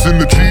difference in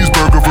the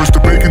cheeseburger versus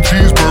the bacon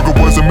cheeseburger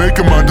was, and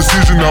making my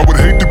decision, I would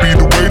hate to be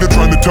the waiter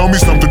trying to tell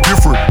me something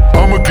different.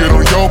 I'ma get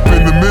on Yelp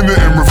in a minute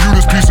and review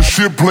this piece of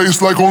shit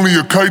place like only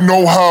a kite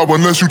know how.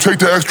 Unless you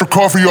take the extra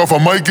coffee off, I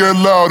might get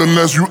loud.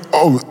 Unless you,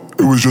 oh,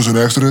 it was just an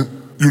accident.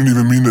 You didn't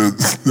even mean to.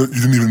 You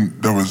didn't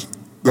even. That was.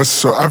 That's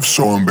so. I'm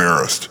so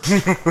embarrassed.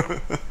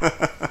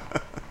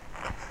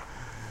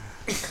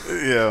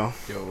 Yeah.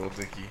 Yo, Lil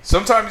Dicky.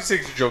 Sometimes you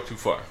take the joke too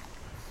far.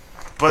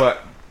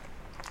 But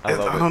I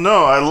love it. I don't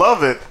know. I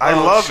love it. I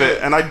love shit.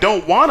 it, and I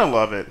don't want to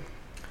love it.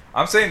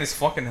 I'm saying it's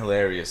fucking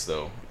hilarious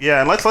though. Yeah,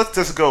 and let's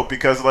just go,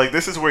 because like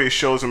this is where your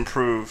shows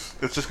improve.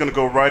 It's just gonna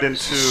go right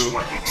into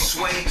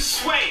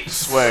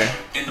Sway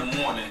in the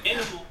morning.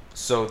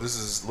 So this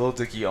is Lil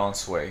Dicky on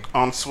Sway.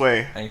 On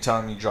Sway. And you're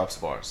telling me he drops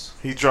bars.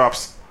 He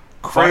drops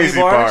crazy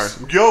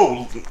bars.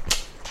 Yo,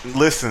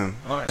 listen.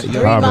 Right.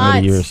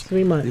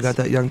 3 months. You got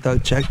that Young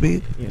Thug check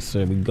beat? Yes,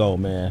 sir. We go,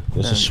 man.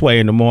 This is Sway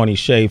in the Morning,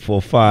 Shade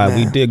 45.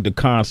 We dig the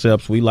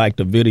concepts. We like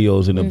the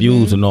videos and the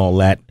views and all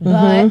that.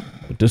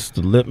 Mm-hmm. But this is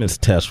the litmus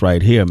test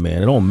right here,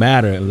 man. It don't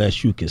matter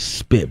unless you can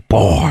spit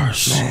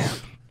bars. Man.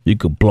 You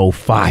could blow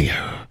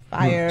fire.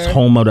 Fire. It's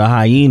home of the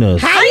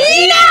hyenas.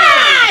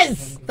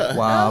 Hyenas!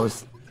 Wow, I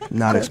was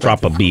not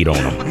expecting. Drop a beat on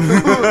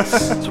them.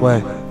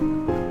 Sway.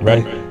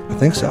 Right? I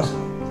think so.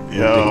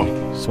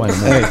 Yo. Sway,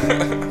 Hey.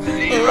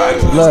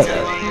 man. Look.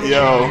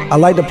 Yo. I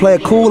like to play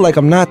it cool like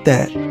I'm not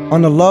that.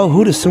 On the low,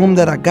 who'd assume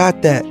that I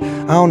got that?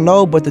 I don't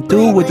know, but the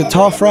dude with the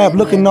tall frap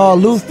looking all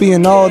loofy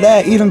and all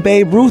that, even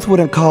Babe Ruth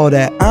wouldn't call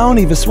that. I don't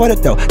even sweat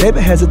it though. They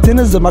been hesitant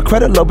as of my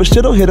credit low, but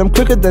shit'll hit them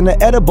quicker than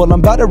the edible. I'm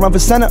about to run for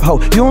Senate, ho.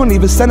 You don't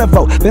even send a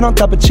vote. Been on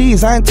top of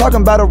cheese, I ain't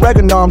talking about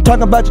oregano, I'm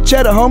talking about your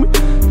cheddar, homie.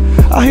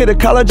 I hit a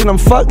college and I'm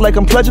fucked like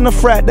I'm pledging a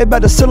frat. They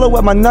better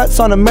silhouette my nuts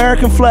on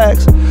American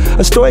flags.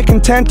 A story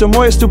contento,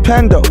 muy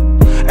estupendo.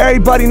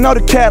 Everybody know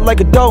the cat like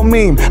a dope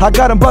meme. I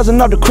got him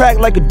buzzing up the crack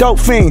like a dope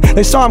fiend.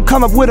 They saw him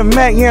come up with a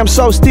Mac, yeah, I'm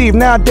so Steve.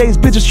 Nowadays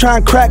bitches try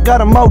and crack,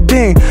 got a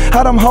Modine.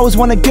 How them hoes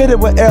wanna get it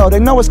with L? They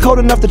know it's cold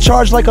enough to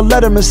charge like a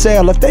Letterman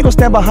sale. If they gon'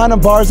 stand behind the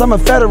bars, I'm in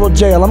federal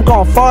jail. I'm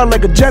going far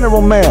like a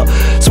general mail.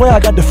 Swear I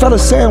got the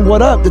fellas saying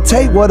what up, the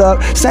tape what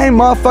up. Same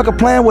motherfucker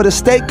playing with a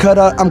steak cut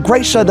up. I'm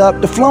great, shut up.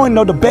 The flow ain't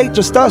no debate, just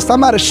just us.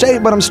 I'm out of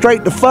shape, but I'm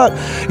straight the fuck.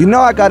 You know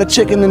I got a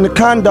chicken in the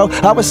condo.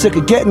 I was sick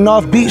of getting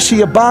off beat,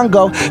 she a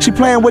bongo. She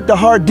playing with the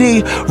hard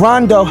D,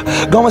 Rondo.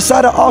 Go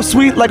inside her all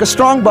sweet like a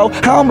strongbow.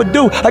 How I'ma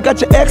do? I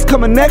got your ex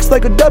coming next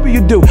like a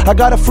W do. I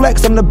gotta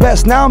flex, I'm the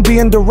best, now I'm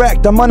being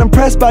direct. I'm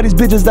unimpressed by these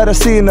bitches that I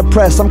see in the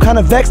press. I'm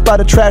kinda vexed by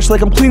the trash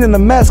like I'm cleaning a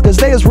mess. Cause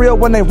they is real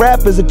when they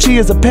rap as a chi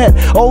is a pet.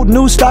 Old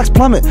news stocks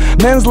plummet,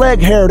 men's leg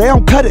hair, they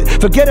don't cut it.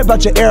 Forget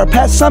about your air,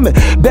 Pat Summit.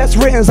 Best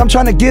writtens, I'm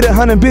trying to get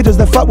 100 bitches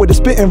that fuck with the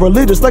spitting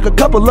religious. Like a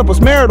couple of us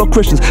marital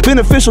Christians.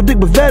 Beneficial dick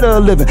but better a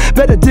living.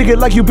 Better dig it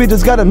like you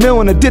bitches got a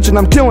mill in the ditch. And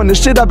I'm killing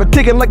this shit, I've been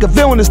kicking like a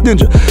villainous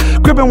ninja.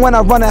 Gripping when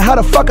I run it, how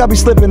the fuck I be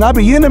slipping? I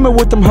be intimate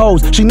with them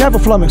hoes, she never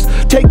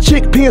flummox. Take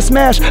chick, pee and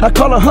smash, I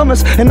call her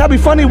hummus. And I be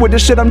funny with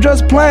this shit, I'm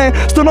just playing.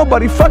 Still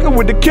nobody fucking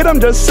with the kid, I'm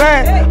just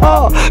saying.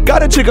 Oh,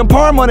 got a chicken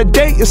parm on a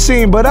date, you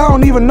seen. But I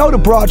don't even know the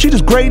broad, she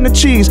just grating the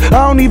cheese.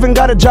 I don't even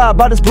got a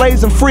job, I just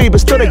blazing free.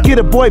 But still to get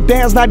a boy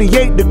bands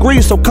 98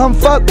 degrees, so come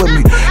fuck with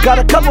me. Got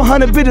a couple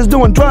hundred bitches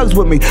doing drugs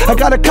with me. I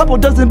got a couple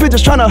dozen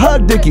bitches trying to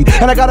hug Dickie.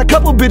 And I got a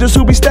couple bitches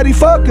who be steady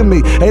fucking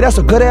me. Hey, that's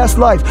a good ass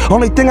life.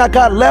 Only thing I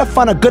got left,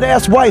 find a good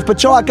ass wife.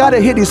 But yo, I gotta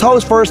hit these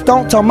hoes first,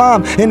 don't tell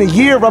mom. In a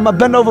year, I'ma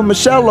bend over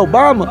Michelle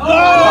Obama.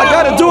 I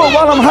gotta do it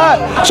while I'm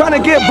hot.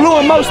 Trying to get blue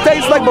in most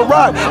states like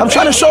Barack. I'm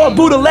trying to show a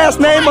boo the last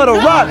name of the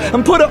rock.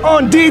 I'm put it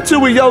on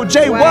D2 with yo,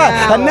 JY.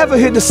 I never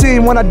hit the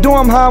scene when I do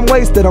them how I'm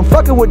wasted. I'm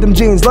fucking with them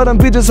jeans, let them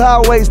bitches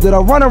how I wasted. I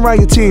run around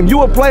your team,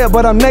 you a player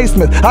but I'm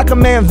Naismith. I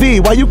command V,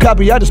 while you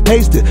copy, I just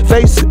paste it,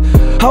 face it.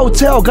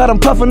 Hotel, got him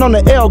puffing on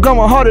the L,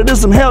 going harder than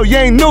some hell, you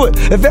ain't knew it.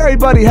 If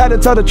everybody had to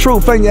tell the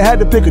truth and you had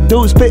to pick a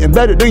dude spitting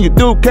better than you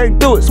do, can't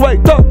do it, Sway,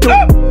 talk to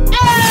him.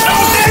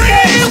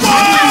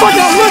 What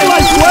y'all look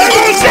like, Sway?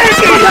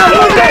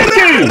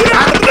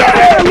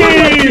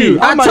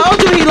 I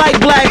told you he like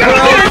black girls.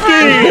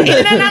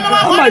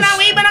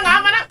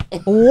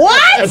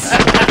 What?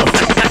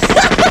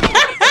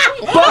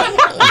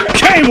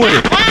 Came with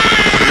it.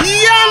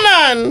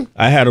 Yeah,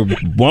 I had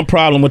one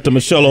problem with the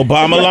Michelle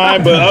Obama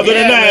line, but other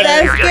than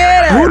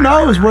that, who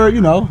knows where,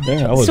 you know.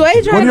 Yeah, I was,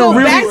 Sway trying to go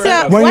back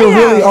to when you're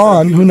really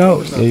on, who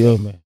knows? Yeah, yo,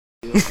 man.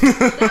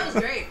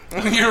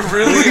 You're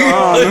really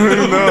on.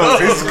 Who knows?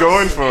 He's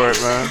going for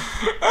it, man.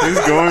 He's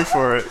going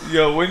for it.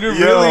 Yo, when you're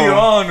really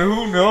on,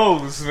 who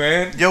knows,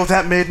 man? Yo,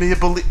 that made me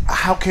believe.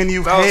 How can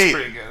you That was hate?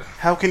 pretty good.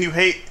 How can you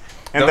hate?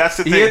 And that's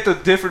the He thing. had the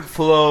different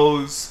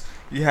flows.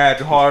 He had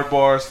hard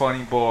bars,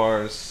 funny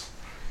bars.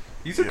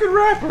 He's a good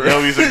rapper.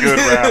 Yo, he's a good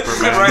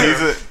rapper,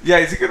 man.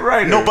 He's a good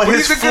writer. No, but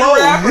his he's a flow.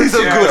 good rapper. He's a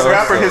good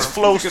rapper. His He's a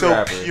flow's good so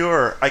rapper.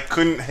 pure. I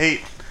couldn't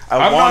hate. I'm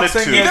I not wanted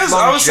saying to. he He does.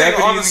 I was saying on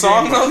the longevity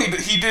song in the though, game.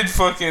 he did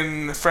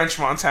fucking French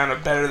Montana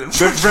better than The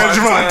French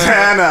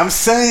Montana. I'm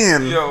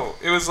saying. Yo,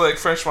 it was like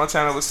French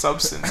Montana with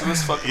substance. It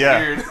was fucking Yeah.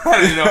 weird.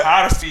 I didn't know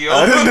how to feel.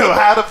 I didn't know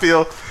how to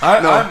feel.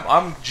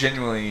 I'm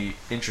genuinely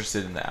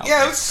interested in the album.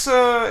 Yeah,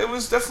 it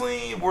was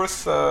definitely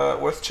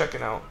worth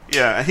checking out.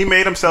 Yeah, he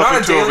made himself Not a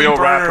into a daily real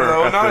burner, rapper.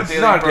 though, at not a this.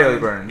 daily Not burner. Daily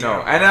Burner, no.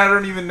 Yeah. And I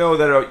don't even know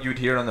that you'd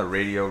hear it on the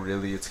radio,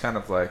 really. It's kind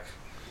of like...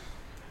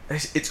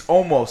 It's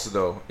almost,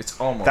 though. It's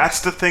almost. That's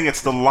the thing.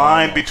 It's the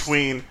line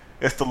between...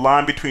 It's the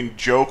line between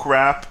joke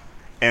rap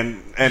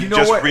and you know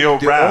just what? real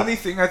the rap. only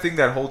thing I think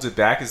that holds it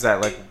back is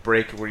that like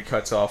break where he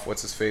cuts off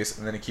what's his face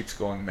and then it keeps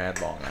going mad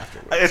long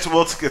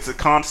afterwards. It's a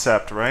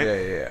concept, right?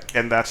 Yeah.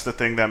 And that's the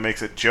thing that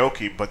makes it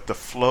jokey. But the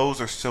flows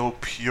are so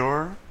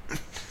pure,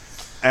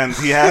 and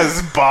he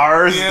has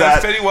bars Yeah,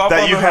 Fetty Wap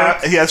that on you the have.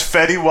 hook. He has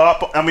Fetty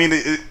Wap. I mean,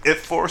 it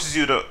forces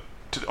you to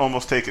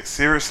almost take it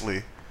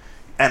seriously,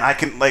 and I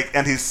can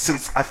and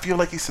I feel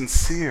like he's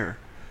sincere.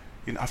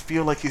 You know, I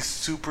feel like he's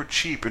super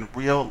cheap in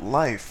real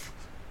life.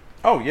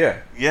 Oh yeah.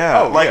 Yeah,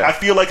 Oh, yeah. I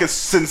feel like it's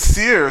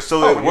sincere,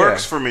 so Oh, it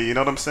works yeah. for me. You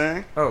know what I'm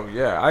saying? Oh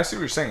yeah, I see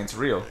what you're saying. It's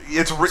real.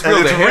 It's real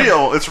real. to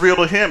him. It's real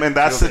to him, and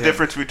that's Real the to him.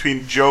 difference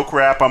between joke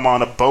rap. I'm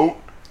on a boat,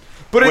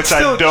 But which it's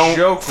still I don't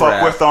joke fuck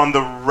rap. with on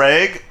the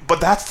reg. But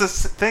that's the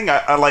thing.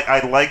 I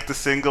like the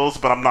singles,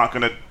 but I'm not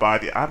gonna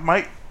buy I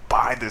might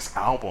buy this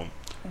album.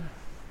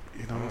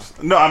 You know,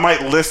 no, I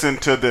might listen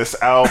to this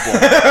album.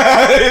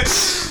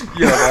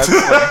 Yeah,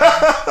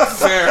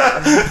 that's fair.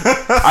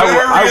 I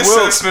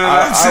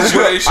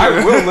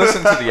will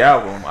listen to the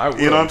album. I will.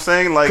 You know what I'm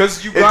saying? Like,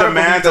 because you it gotta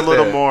demands believe a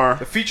little that more.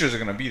 The features are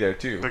gonna be there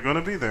too. They're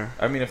gonna be there.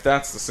 I mean, if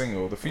that's the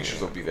single, the features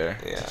will be there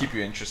to keep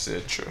you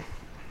interested. True.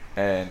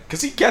 And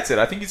because he gets it,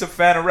 I think he's a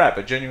fan of rap,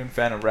 a genuine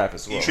fan of rap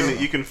as well.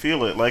 You can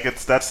feel it. Like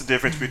that's the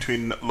difference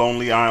between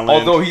Lonely Island.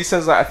 Although he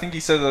says, I think he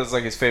says that's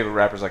like his favorite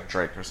rappers, like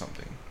Drake or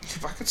something.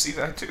 If I could see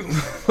that too.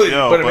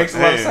 But it makes a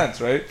lot of sense,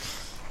 right?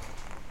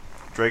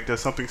 Drake does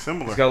something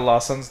similar. He's got a lot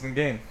of sons in the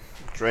game.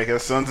 Drake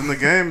has sons in the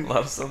game. A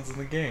lot of sons in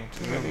the game.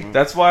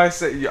 That's why I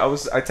said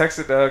I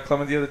texted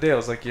Clement the other day. I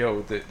was like,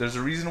 "Yo, there's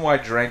a reason why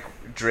Drake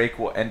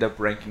will end up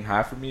ranking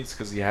high for me. It's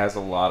because he has a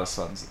lot of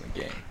sons in the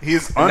game.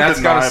 And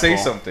that's gotta say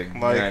undeniable. something. Like- you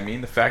know what I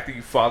mean? The fact that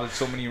you fathered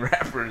so many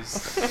rappers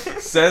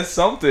says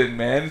something,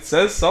 man. It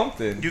says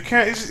something. You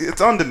can't.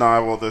 It's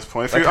undeniable at this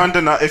point.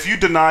 Like- If you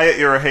deny it,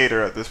 you're a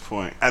hater at this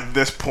point. At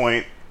this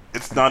point,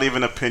 it's not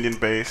even opinion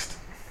based.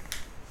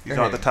 He's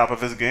You're at the hating. top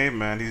of his game,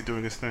 man. He's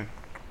doing his thing.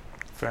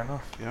 Fair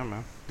enough. Yeah,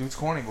 man. Dude's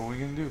corny, but what are we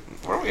gonna do?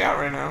 Where are we at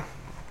right now?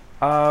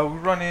 We're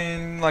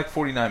running like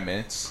 49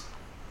 minutes.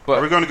 But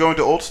are we going to go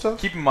into old stuff?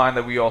 Keep in mind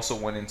that we also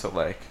went into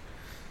like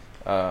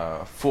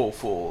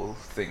full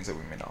things that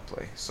we may not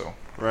play. So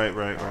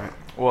right.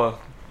 Well,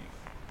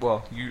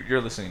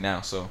 you're listening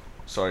now, so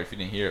sorry if you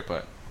didn't hear it,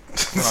 but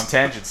went on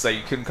tangents that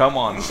you couldn't come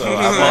on, so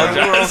I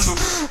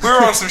apologize. We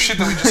were on some shit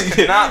that we just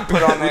could not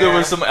put on there. There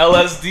were some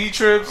LSD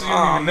trips. You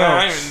don't even know. Man,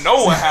 I don't even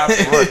know what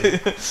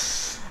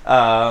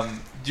happened.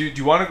 Do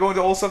you want to go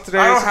into old stuff today?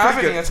 I don't have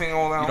anything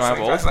old. You don't have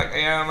old?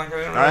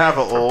 I have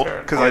an old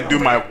because I do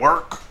my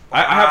work.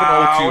 I have an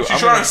old too.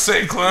 What you trying to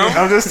say, Clem?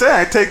 I'm just saying,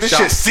 I take this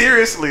shit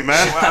seriously,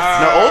 man.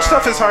 Now, old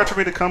stuff is hard for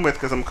me to come with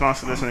because I'm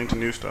constantly listening to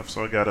new stuff,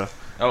 so I gotta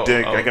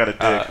dig. I gotta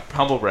dig.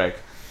 Humble brag.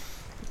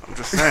 I'm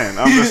just saying.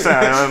 I'm just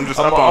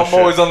up on shit. I'm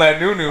always on that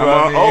new.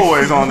 I'm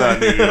always on that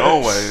new.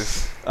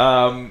 Always.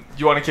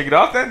 You want to kick it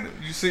off then?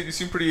 You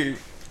seem pretty.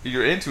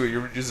 You're into it.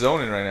 You're just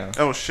zoning right now.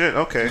 Oh shit.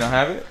 Okay. You don't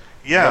have it?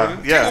 Yeah.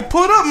 Well,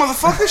 put up,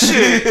 motherfucker.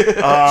 Shit.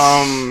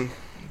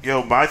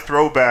 Yo, my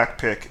throwback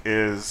pick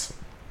is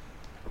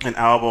an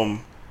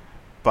album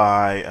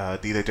by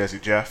DJ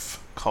Jazzy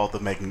Jeff called The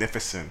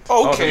Magnificent.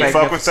 Okay. You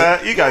fuck with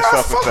that? You guys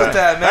fuck with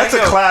that? Man. That's a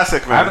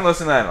classic, man. I haven't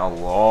listened to that in a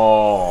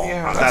long.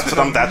 Yeah,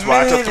 that's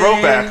why it's a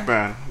throwback,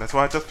 man. That's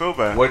why it's a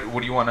throwback.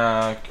 What do you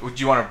wanna? Would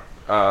you wanna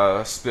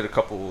spit a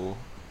couple?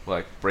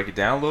 Like break it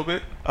down a little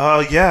bit.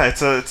 Yeah,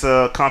 it's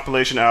a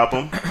compilation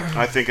album.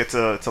 I think it's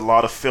a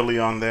lot of Philly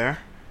on there.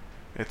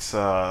 It's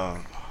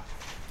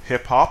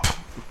hip hop,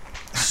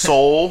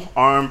 soul,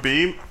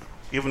 R&B,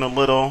 even a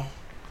little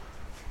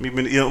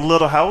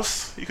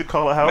house. You could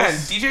call it house. Man,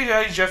 DJ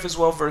Jazzy Jeff is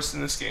well versed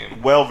in this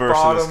game. Well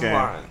versed in this game,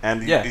 line.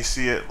 and you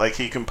see it like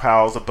he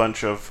compiles a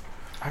bunch of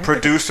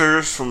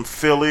producers from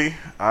Philly.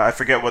 I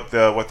forget what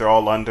they're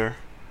all under.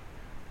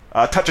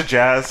 Touch of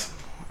Jazz,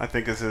 I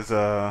think is his.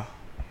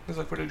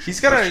 He's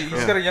got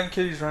a young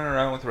kid he's running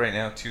around with right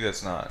now too.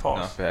 That's not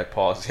bad.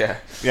 Pause. Yeah.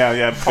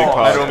 Yeah. Big pause.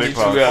 I don't big need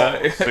pause.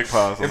 to big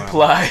pause.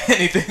 Imply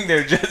anything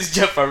there, Jazzy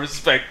Jeff. I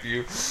respect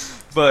you,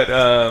 but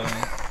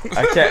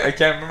I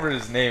can't remember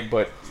his name.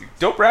 But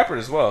dope rapper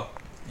as well.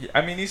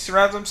 I mean, he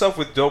surrounds himself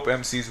with dope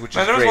MCs, which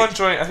is there was great. one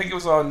joint. I think it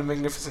was on the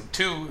Magnificent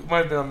 2. It might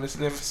have been on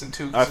Magnificent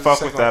 2. I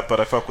fuck with that, but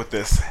I fuck with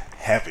this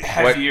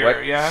heavier.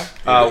 What? Yeah.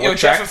 What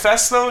Jeff and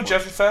Fest though.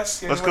 Jeff and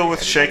Fest. Let's go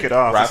with Shake It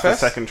Off. That's the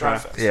second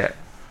track. Yeah.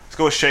 Let's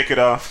go with Shake It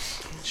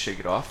Off. Shake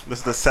It Off. This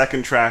is the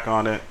second track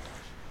on it.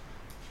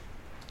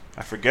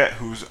 I forget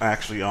who's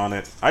actually on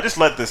it. I just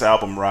let this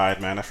album ride,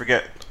 man. I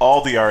forget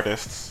all the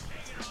artists.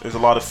 There's a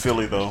lot of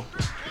Philly though.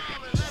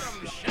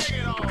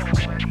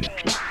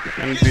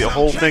 And the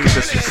whole thing is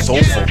just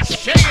soulful.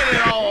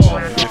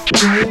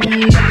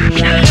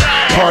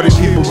 Party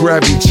people,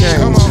 grab your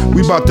chains.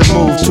 We bout to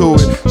move to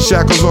it.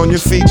 Shackles on your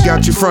feet,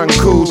 got you front and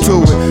cool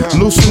to it.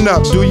 Loosen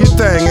up, do your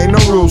thing, ain't no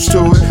rules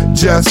to it.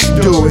 Just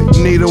do it.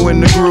 Needle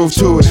in the groove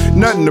to it.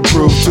 Nothing to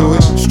prove to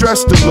it.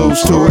 Stress to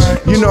lose to it.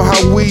 You know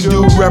how we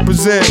do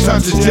represent.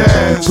 Touch of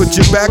Jazz. Put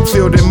your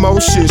backfield in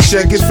motion.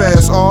 Shake it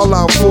fast, all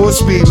out full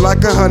speed like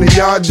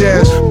 100-yard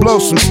dash. Blow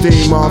some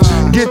steam off.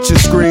 Get your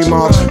scream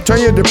off.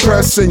 Turn your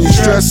depression, your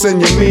stress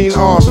and your mean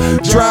off.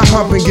 Dry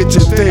hump and get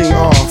your thing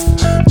off.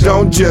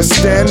 Don't just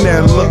stand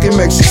there and look, it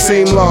makes you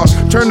seem lost.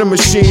 Turn the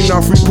machine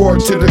off,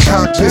 report to the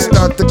cockpit.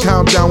 Start the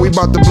countdown, we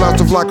bout to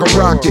blast off like a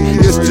rocket.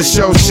 It's the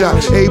show shot,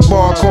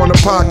 8-ball corner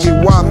pocket.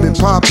 Whop it,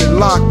 pop it,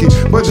 lock it,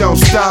 but don't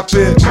stop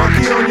it.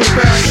 Monkey on your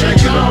back,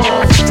 shake it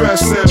off.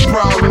 Stress and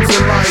problems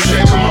in life,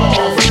 shake them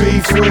off.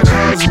 Beef with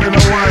husband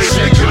or wife,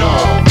 shake it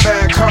off.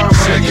 Bad karma,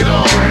 shake it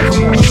off.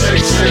 Come on,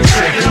 shake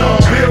it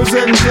off. Bills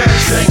and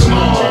debts, shake them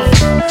off.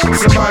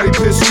 Somebody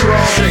pissed you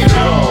off, shake it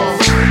off.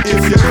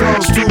 If your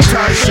clothes too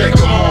tight, shake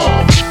them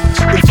off.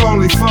 If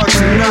only for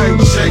tonight,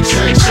 shake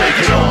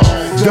it off.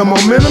 The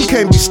momentum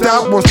can't be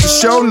stopped once the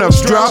show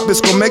nuts drop.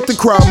 It's gonna make the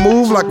crowd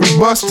move like we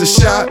bust a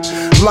shot.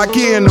 Like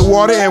you in the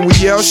water and we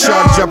yell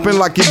shot. Jumping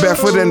like you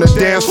barefoot in the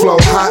dance floor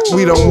hot.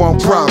 We don't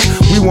want props,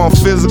 we want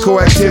physical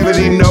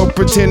activity. No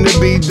pretend to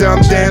be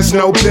dumb dance,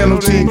 no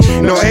penalty.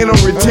 No, ain't no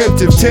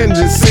retentive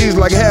tendencies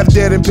like half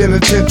dead in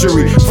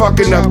penitentiary.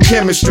 Fucking up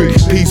chemistry,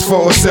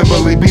 peaceful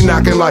assembly. Be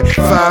knocking like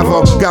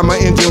 5-0. Got my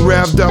engine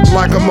revved up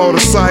like a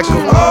motorcycle.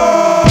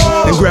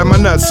 And grab my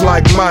nuts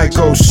like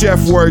Michael.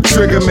 Chef word,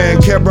 trigger man,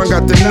 Kebron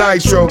got the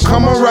nitro.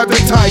 Come on, ride the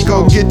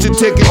Tyco, get your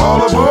ticket.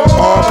 All aboard.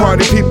 All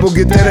party people,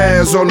 get that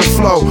ass on the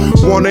floor.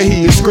 Wanna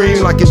hear you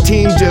scream like your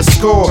team just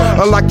scored,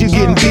 or like you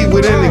getting beat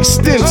with an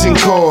extension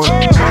cord.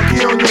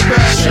 Monkey on your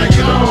back, shake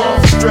it off.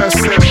 Stress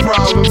and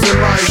problems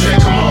in life, shake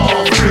them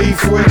off.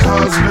 Beef with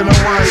husband or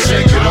wife,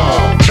 shake it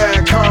off.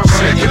 Bad karma,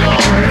 shake it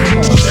off.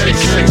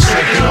 Shake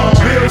it off.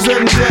 Bills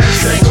and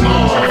debts, shake them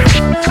off.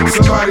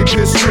 Somebody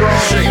pissed you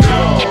off, shake it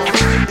off.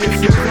 If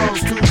you're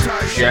close too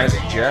tight,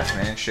 Jazzy Jeff,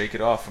 man, Shake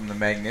It Off from The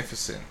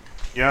Magnificent.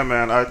 Yeah,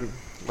 man, I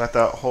let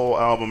that whole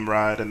album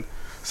ride, and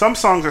some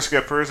songs are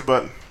skippers,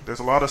 but there's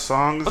a lot of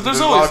songs. But there's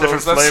a always lot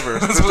of different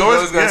flavors.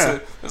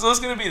 There's always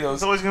gonna be those.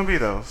 There's always gonna be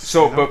those.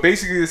 So, but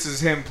basically, this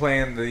is him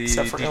playing the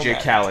Except for DJ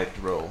Nomad. Khaled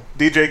role.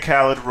 DJ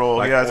Khaled role.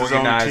 Like he has his own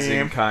organizing,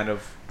 team. kind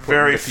of.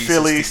 very the pieces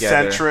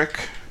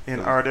Philly-centric in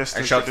together. artists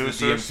and shout out to the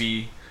producers.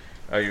 DMV.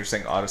 You were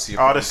saying Odyssey.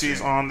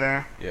 Odyssey's on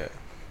there. Yeah.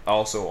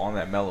 Also on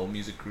that Mellow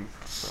Music Group.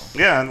 So.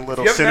 Yeah, and a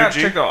little if you haven't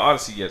synergy. checked out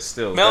Odyssey yet,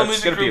 still.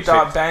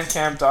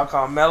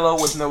 Mellowmusicgroup.bandcamp.com. Mellow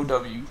with no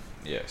W.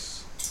 Yes.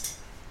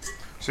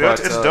 So yeah,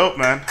 it's dope,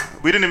 man.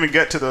 We didn't even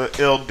get to the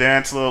ill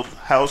dance little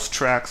house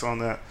tracks on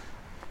that.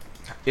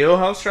 Ill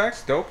house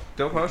tracks? Dope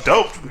house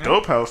Dope, tracks?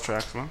 dope house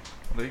tracks, man.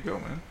 There you go,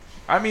 man.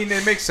 I mean,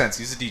 it makes sense.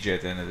 He's a DJ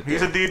at the end of the day.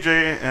 He's a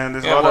DJ, and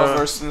there's a well lot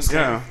versed in this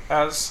game,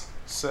 as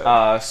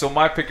said. So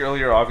my pick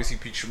earlier, obviously,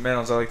 Pete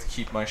Instrumentals. I like to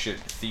keep my shit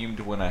themed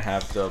when I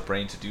have the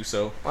brain to do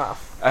so. Wow.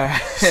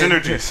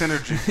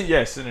 Synergy.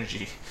 Yeah,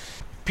 synergy.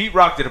 Pete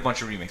Rock did a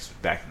bunch of remixes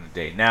back in the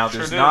day. Now,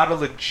 there's not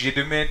a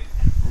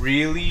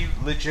really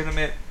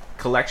legitimate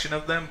collection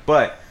of them,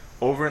 but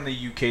over in the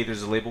UK,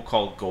 there's a label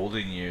called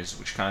Golden Years,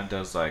 which kind of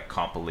does like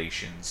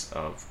compilations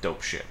of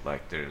dope shit.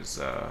 Like there's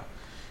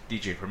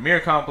DJ Premier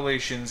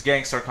compilations,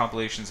 Gangstar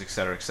compilations,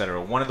 etc.,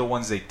 etc. One of the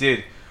ones they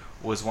did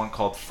was one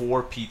called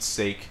For Pete's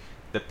Sake,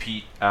 the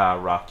Pete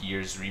Rock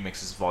Years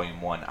Remixes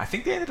Volume 1. I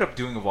think they ended up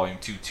doing a Volume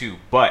 2 too,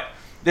 but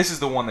this is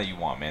the one that you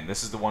want, man.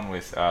 This is the one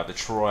with the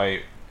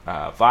Troy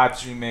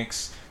Vibes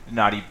remix, the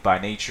Naughty by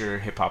Nature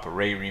Hip Hop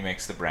Array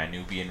remix, the Brand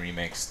Nubian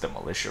remix, the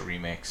Militia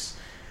remix,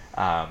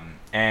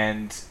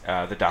 and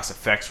the Das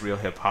Effects Real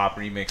Hip Hop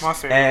remix, My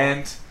favorite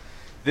and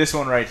this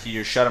one right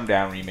here, Shut 'Em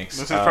Down remix.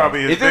 This is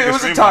probably his it biggest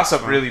was a remix,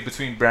 toss-up, man. really,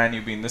 between Brand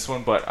Nubian and this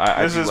one, but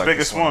I This do is his like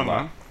biggest this one one, a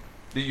lot. man.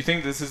 Do you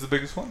think this is the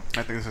biggest one?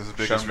 I think this is the Shut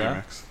biggest 'Em Down?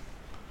 remix.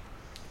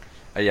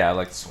 Yeah, I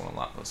like this one a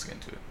lot. Let's get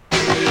into it.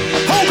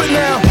 Hold it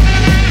now.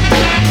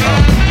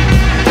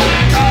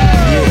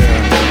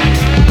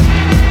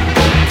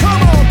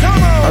 Come on.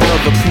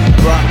 Another Pete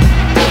Rock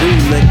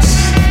remix.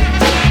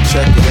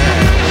 Check it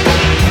out.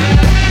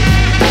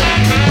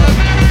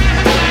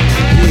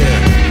 Yeah.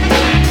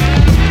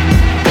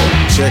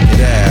 Check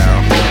it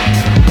out.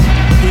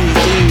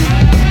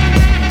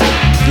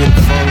 Get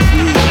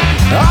funky.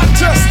 I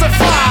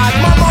testified,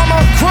 my mama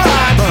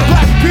cried.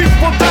 Black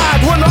people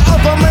died when the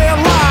other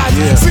man lied.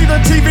 Yeah. See the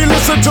TV,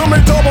 listen to me,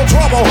 double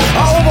trouble.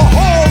 I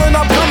overhaul and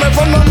I'm coming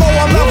from the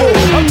lower level.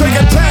 I'm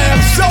taking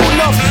tabs, show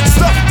enough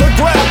stuff to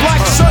grab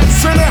like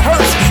shirts and it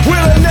hurts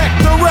with a neck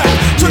direct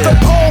to the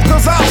pole,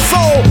 cause our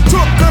soul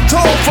took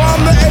control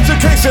from the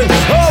education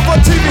of a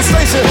TV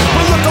station.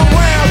 But look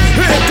around,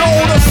 here go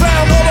the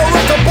sound of a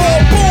record ball,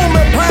 boom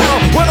and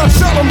pound. When I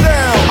shut them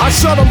down, I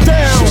shut them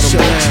down. Shut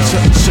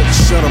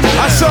 'em down.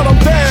 I shut them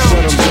down.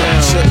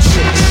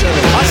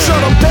 I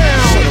shut them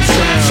down.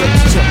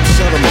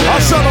 I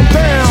shut them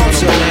down.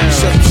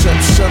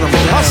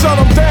 I shut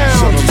them down.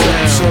 I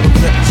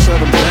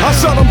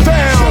shut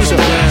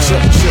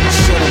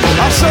them down.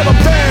 I shut them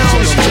down.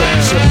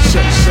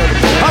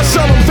 I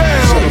shut them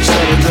down.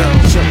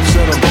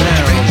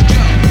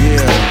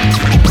 Yeah.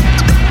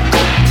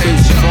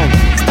 Crazy funky.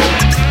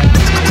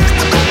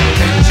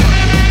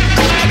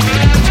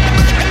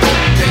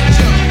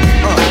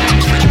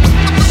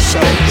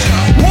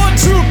 1,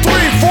 2,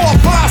 3, 4,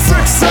 5,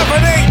 6,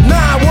 7, 8,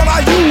 9. What I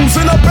use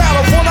in a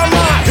battle for the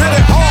line. Hit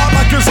it hard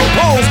like you're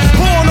supposed.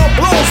 Pulling up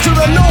blows to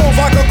the nose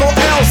like Uncle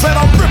L said.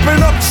 I'm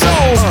ripping up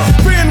shows.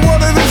 Being what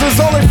it is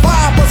only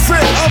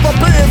 5% of the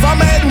biz I'm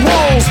adding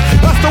rolls.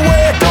 That's the way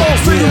it goes.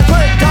 Do you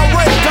think I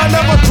rake? I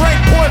never drank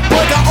point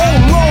blank. I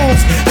own loans.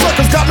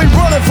 Suckers got me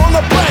running from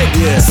the bank.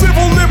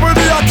 Civil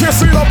liberty, I can't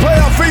see the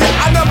player fee.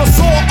 I never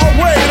saw a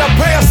way to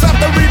pay us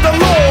after read the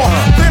law.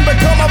 Then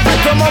become a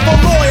victim of a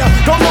lawyer.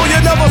 Don't know you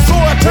never saw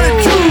it take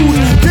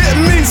cues.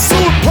 Getting me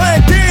sued,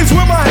 playing games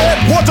with my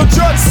head. What the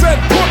judge said,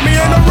 put me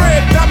in the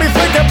red. Got me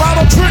thinking about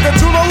a trigger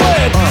to the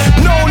lead.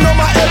 No,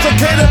 my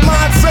educated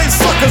mind say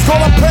suckers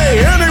gonna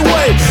pay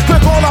anyway.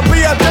 There's gonna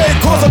be a day,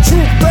 cause the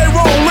truth they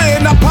roll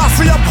in. I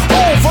posse up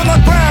home from the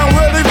ground,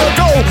 ready to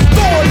go.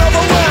 Throw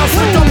another round,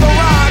 stick up the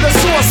ride. A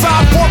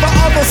suicide for the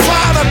other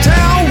side of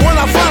town. When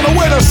I find a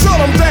way to shut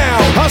them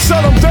down, I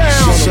shut them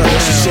down. Shut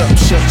 'em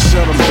down.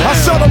 I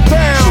shut them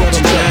down.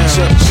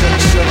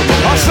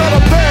 I shut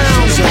them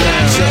down.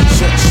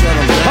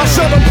 I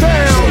shut them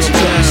down.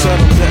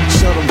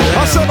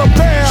 I shut them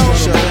down.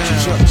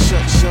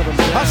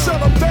 I shut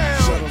them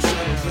down.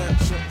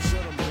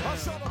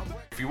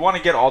 If you want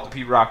to get all the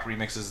Pete Rock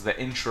remixes, the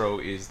intro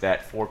is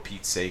that For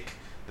Pete's Sake,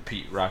 the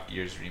Pete Rock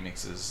Years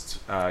remixes,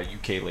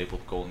 UK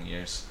labeled Golden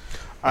Years.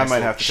 I might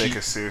little have to take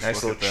a serious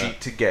nice look little at cheat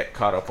that. to get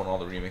caught up on all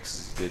the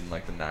remixes he did in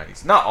like the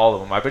 90s. Not all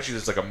of them. I bet you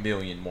there's like a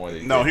million more.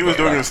 That No, did, he was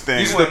but, doing his thing.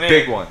 These are the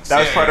big ones. That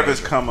was part of his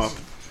come up.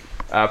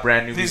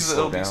 Brand New These are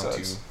Slow the Down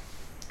B-sides. too.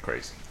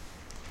 Crazy.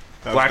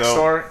 That was Black dope.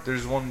 Star.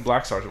 There's one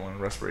Black Star's one,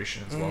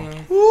 Respiration as well.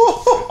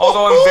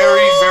 Although I'm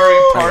very, very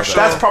partial.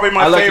 That's probably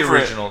my I like the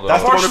favorite. original, though.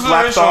 That's the one with Partial to the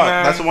Black original, Thought.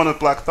 man. That's the one with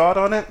Black Thought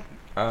on it.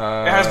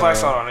 It has Black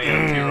Thought on it.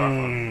 Yeah, Pete Rock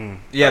on it.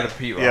 Yeah, the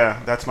Pete Rock. Yeah,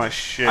 that's my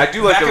shit. I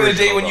do like Back the in the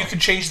original, day when though. you could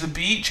change the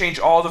beat, change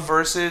all the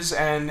verses,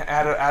 and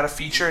add a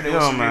feature, and it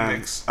was Yo, a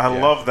man, remix. I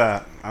love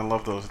that. I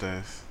love those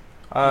days.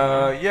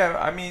 Yeah,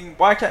 I mean,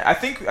 why can't I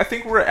think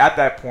we're at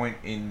that point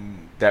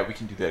in that we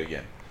can do that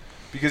again.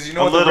 Because you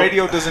know the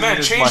radio doesn't mean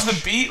as change much.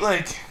 the beat,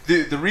 like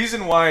the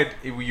reason why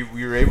we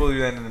were able to do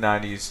that in the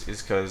 90s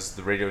is because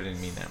the radio didn't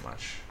mean that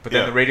much. But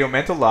then the radio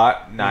meant a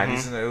lot,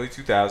 90s and the early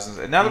 2000s,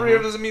 and now the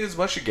radio doesn't mean as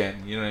much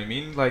again. You know what I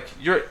mean? Like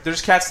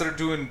there's cats that are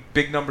doing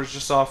big numbers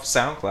just off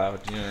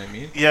SoundCloud. You know what I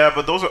mean? Yeah,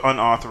 but those are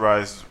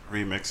unauthorized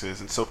remixes,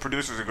 and so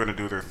producers are going to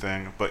do their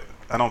thing. But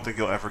I don't think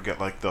you'll ever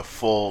get like the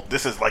full.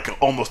 This is like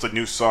almost a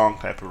new song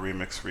type of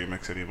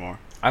remix anymore.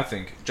 I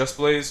think Just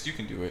Blaze, you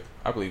can do it.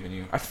 I believe in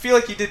you. I feel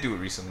like he did do it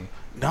recently.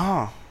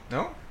 No.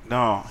 No?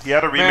 He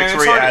had a remix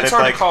where he added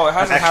like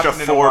an extra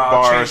 4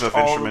 bars of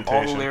instrumentation.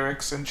 All the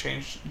lyrics and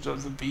changed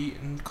the beat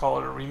and call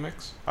it a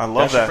remix. I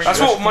love that. That's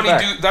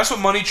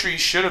what Money Tree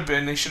should have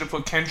been. They should have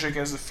put Kendrick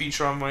as the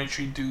feature on Money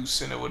Tree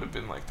Deuce, and it would have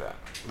been like that.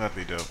 That'd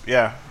be dope.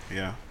 Yeah.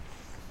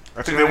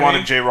 I think they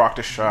wanted J-Rock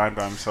to shine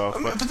by himself,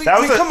 but but that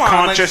was a come on,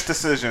 conscious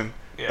decision.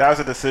 Yeah. That was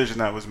a decision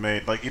that was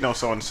made. Like,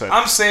 someone said.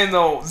 I'm saying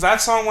though, that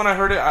song when I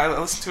heard it, I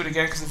listened to it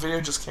again because the video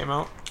just came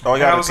out. Oh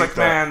yeah. And I was like,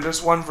 man,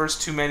 there's one verse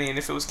too many, and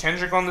if it was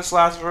Kendrick on this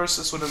last verse,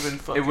 this would have been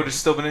fucking. It would have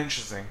still been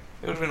interesting.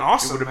 It would have been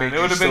awesome. It would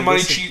have been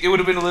Money Tree. It would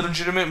have been a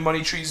legitimate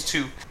Money Trees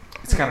 2.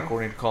 It's kind of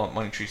corny to call it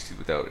Money Trees 2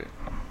 without it.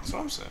 That's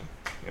what I'm saying.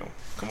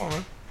 Come on,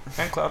 man.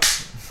 Hand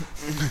claps.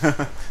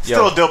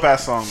 Still a dope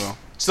ass song though.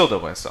 Still a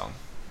dope ass song.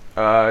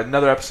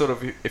 Another episode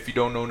of If You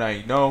Don't Know, Now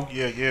You Know.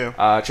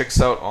 Yeah. Check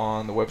us out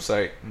on the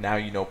website,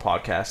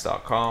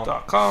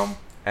 nowyouKnowpodcast.com.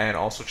 And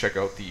also check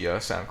out the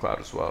SoundCloud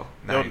as well.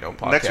 Now You Know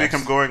Podcast. Next week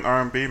I'm going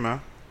R&B,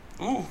 man.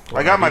 Ooh.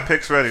 I got my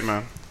picks ready,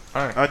 man.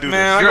 All right. I do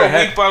man, this. I go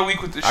week by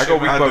week with this shit. I go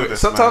week by week.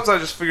 Sometimes I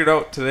just figured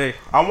out today.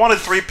 I wanted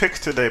 3 picks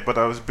today, but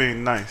I was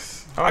being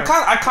nice. Right.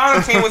 I kind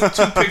of came with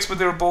 2 picks, but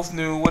they were both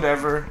new,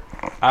 whatever.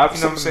 You know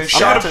what I'm saying?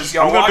 Shotas,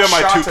 y'all. I'm going to do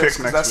my 2 Shotas, picks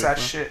next that's week. that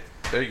shit.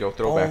 There you go.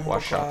 Throwback.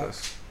 Watch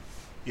Shotas.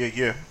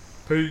 Yeah.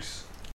 Peace.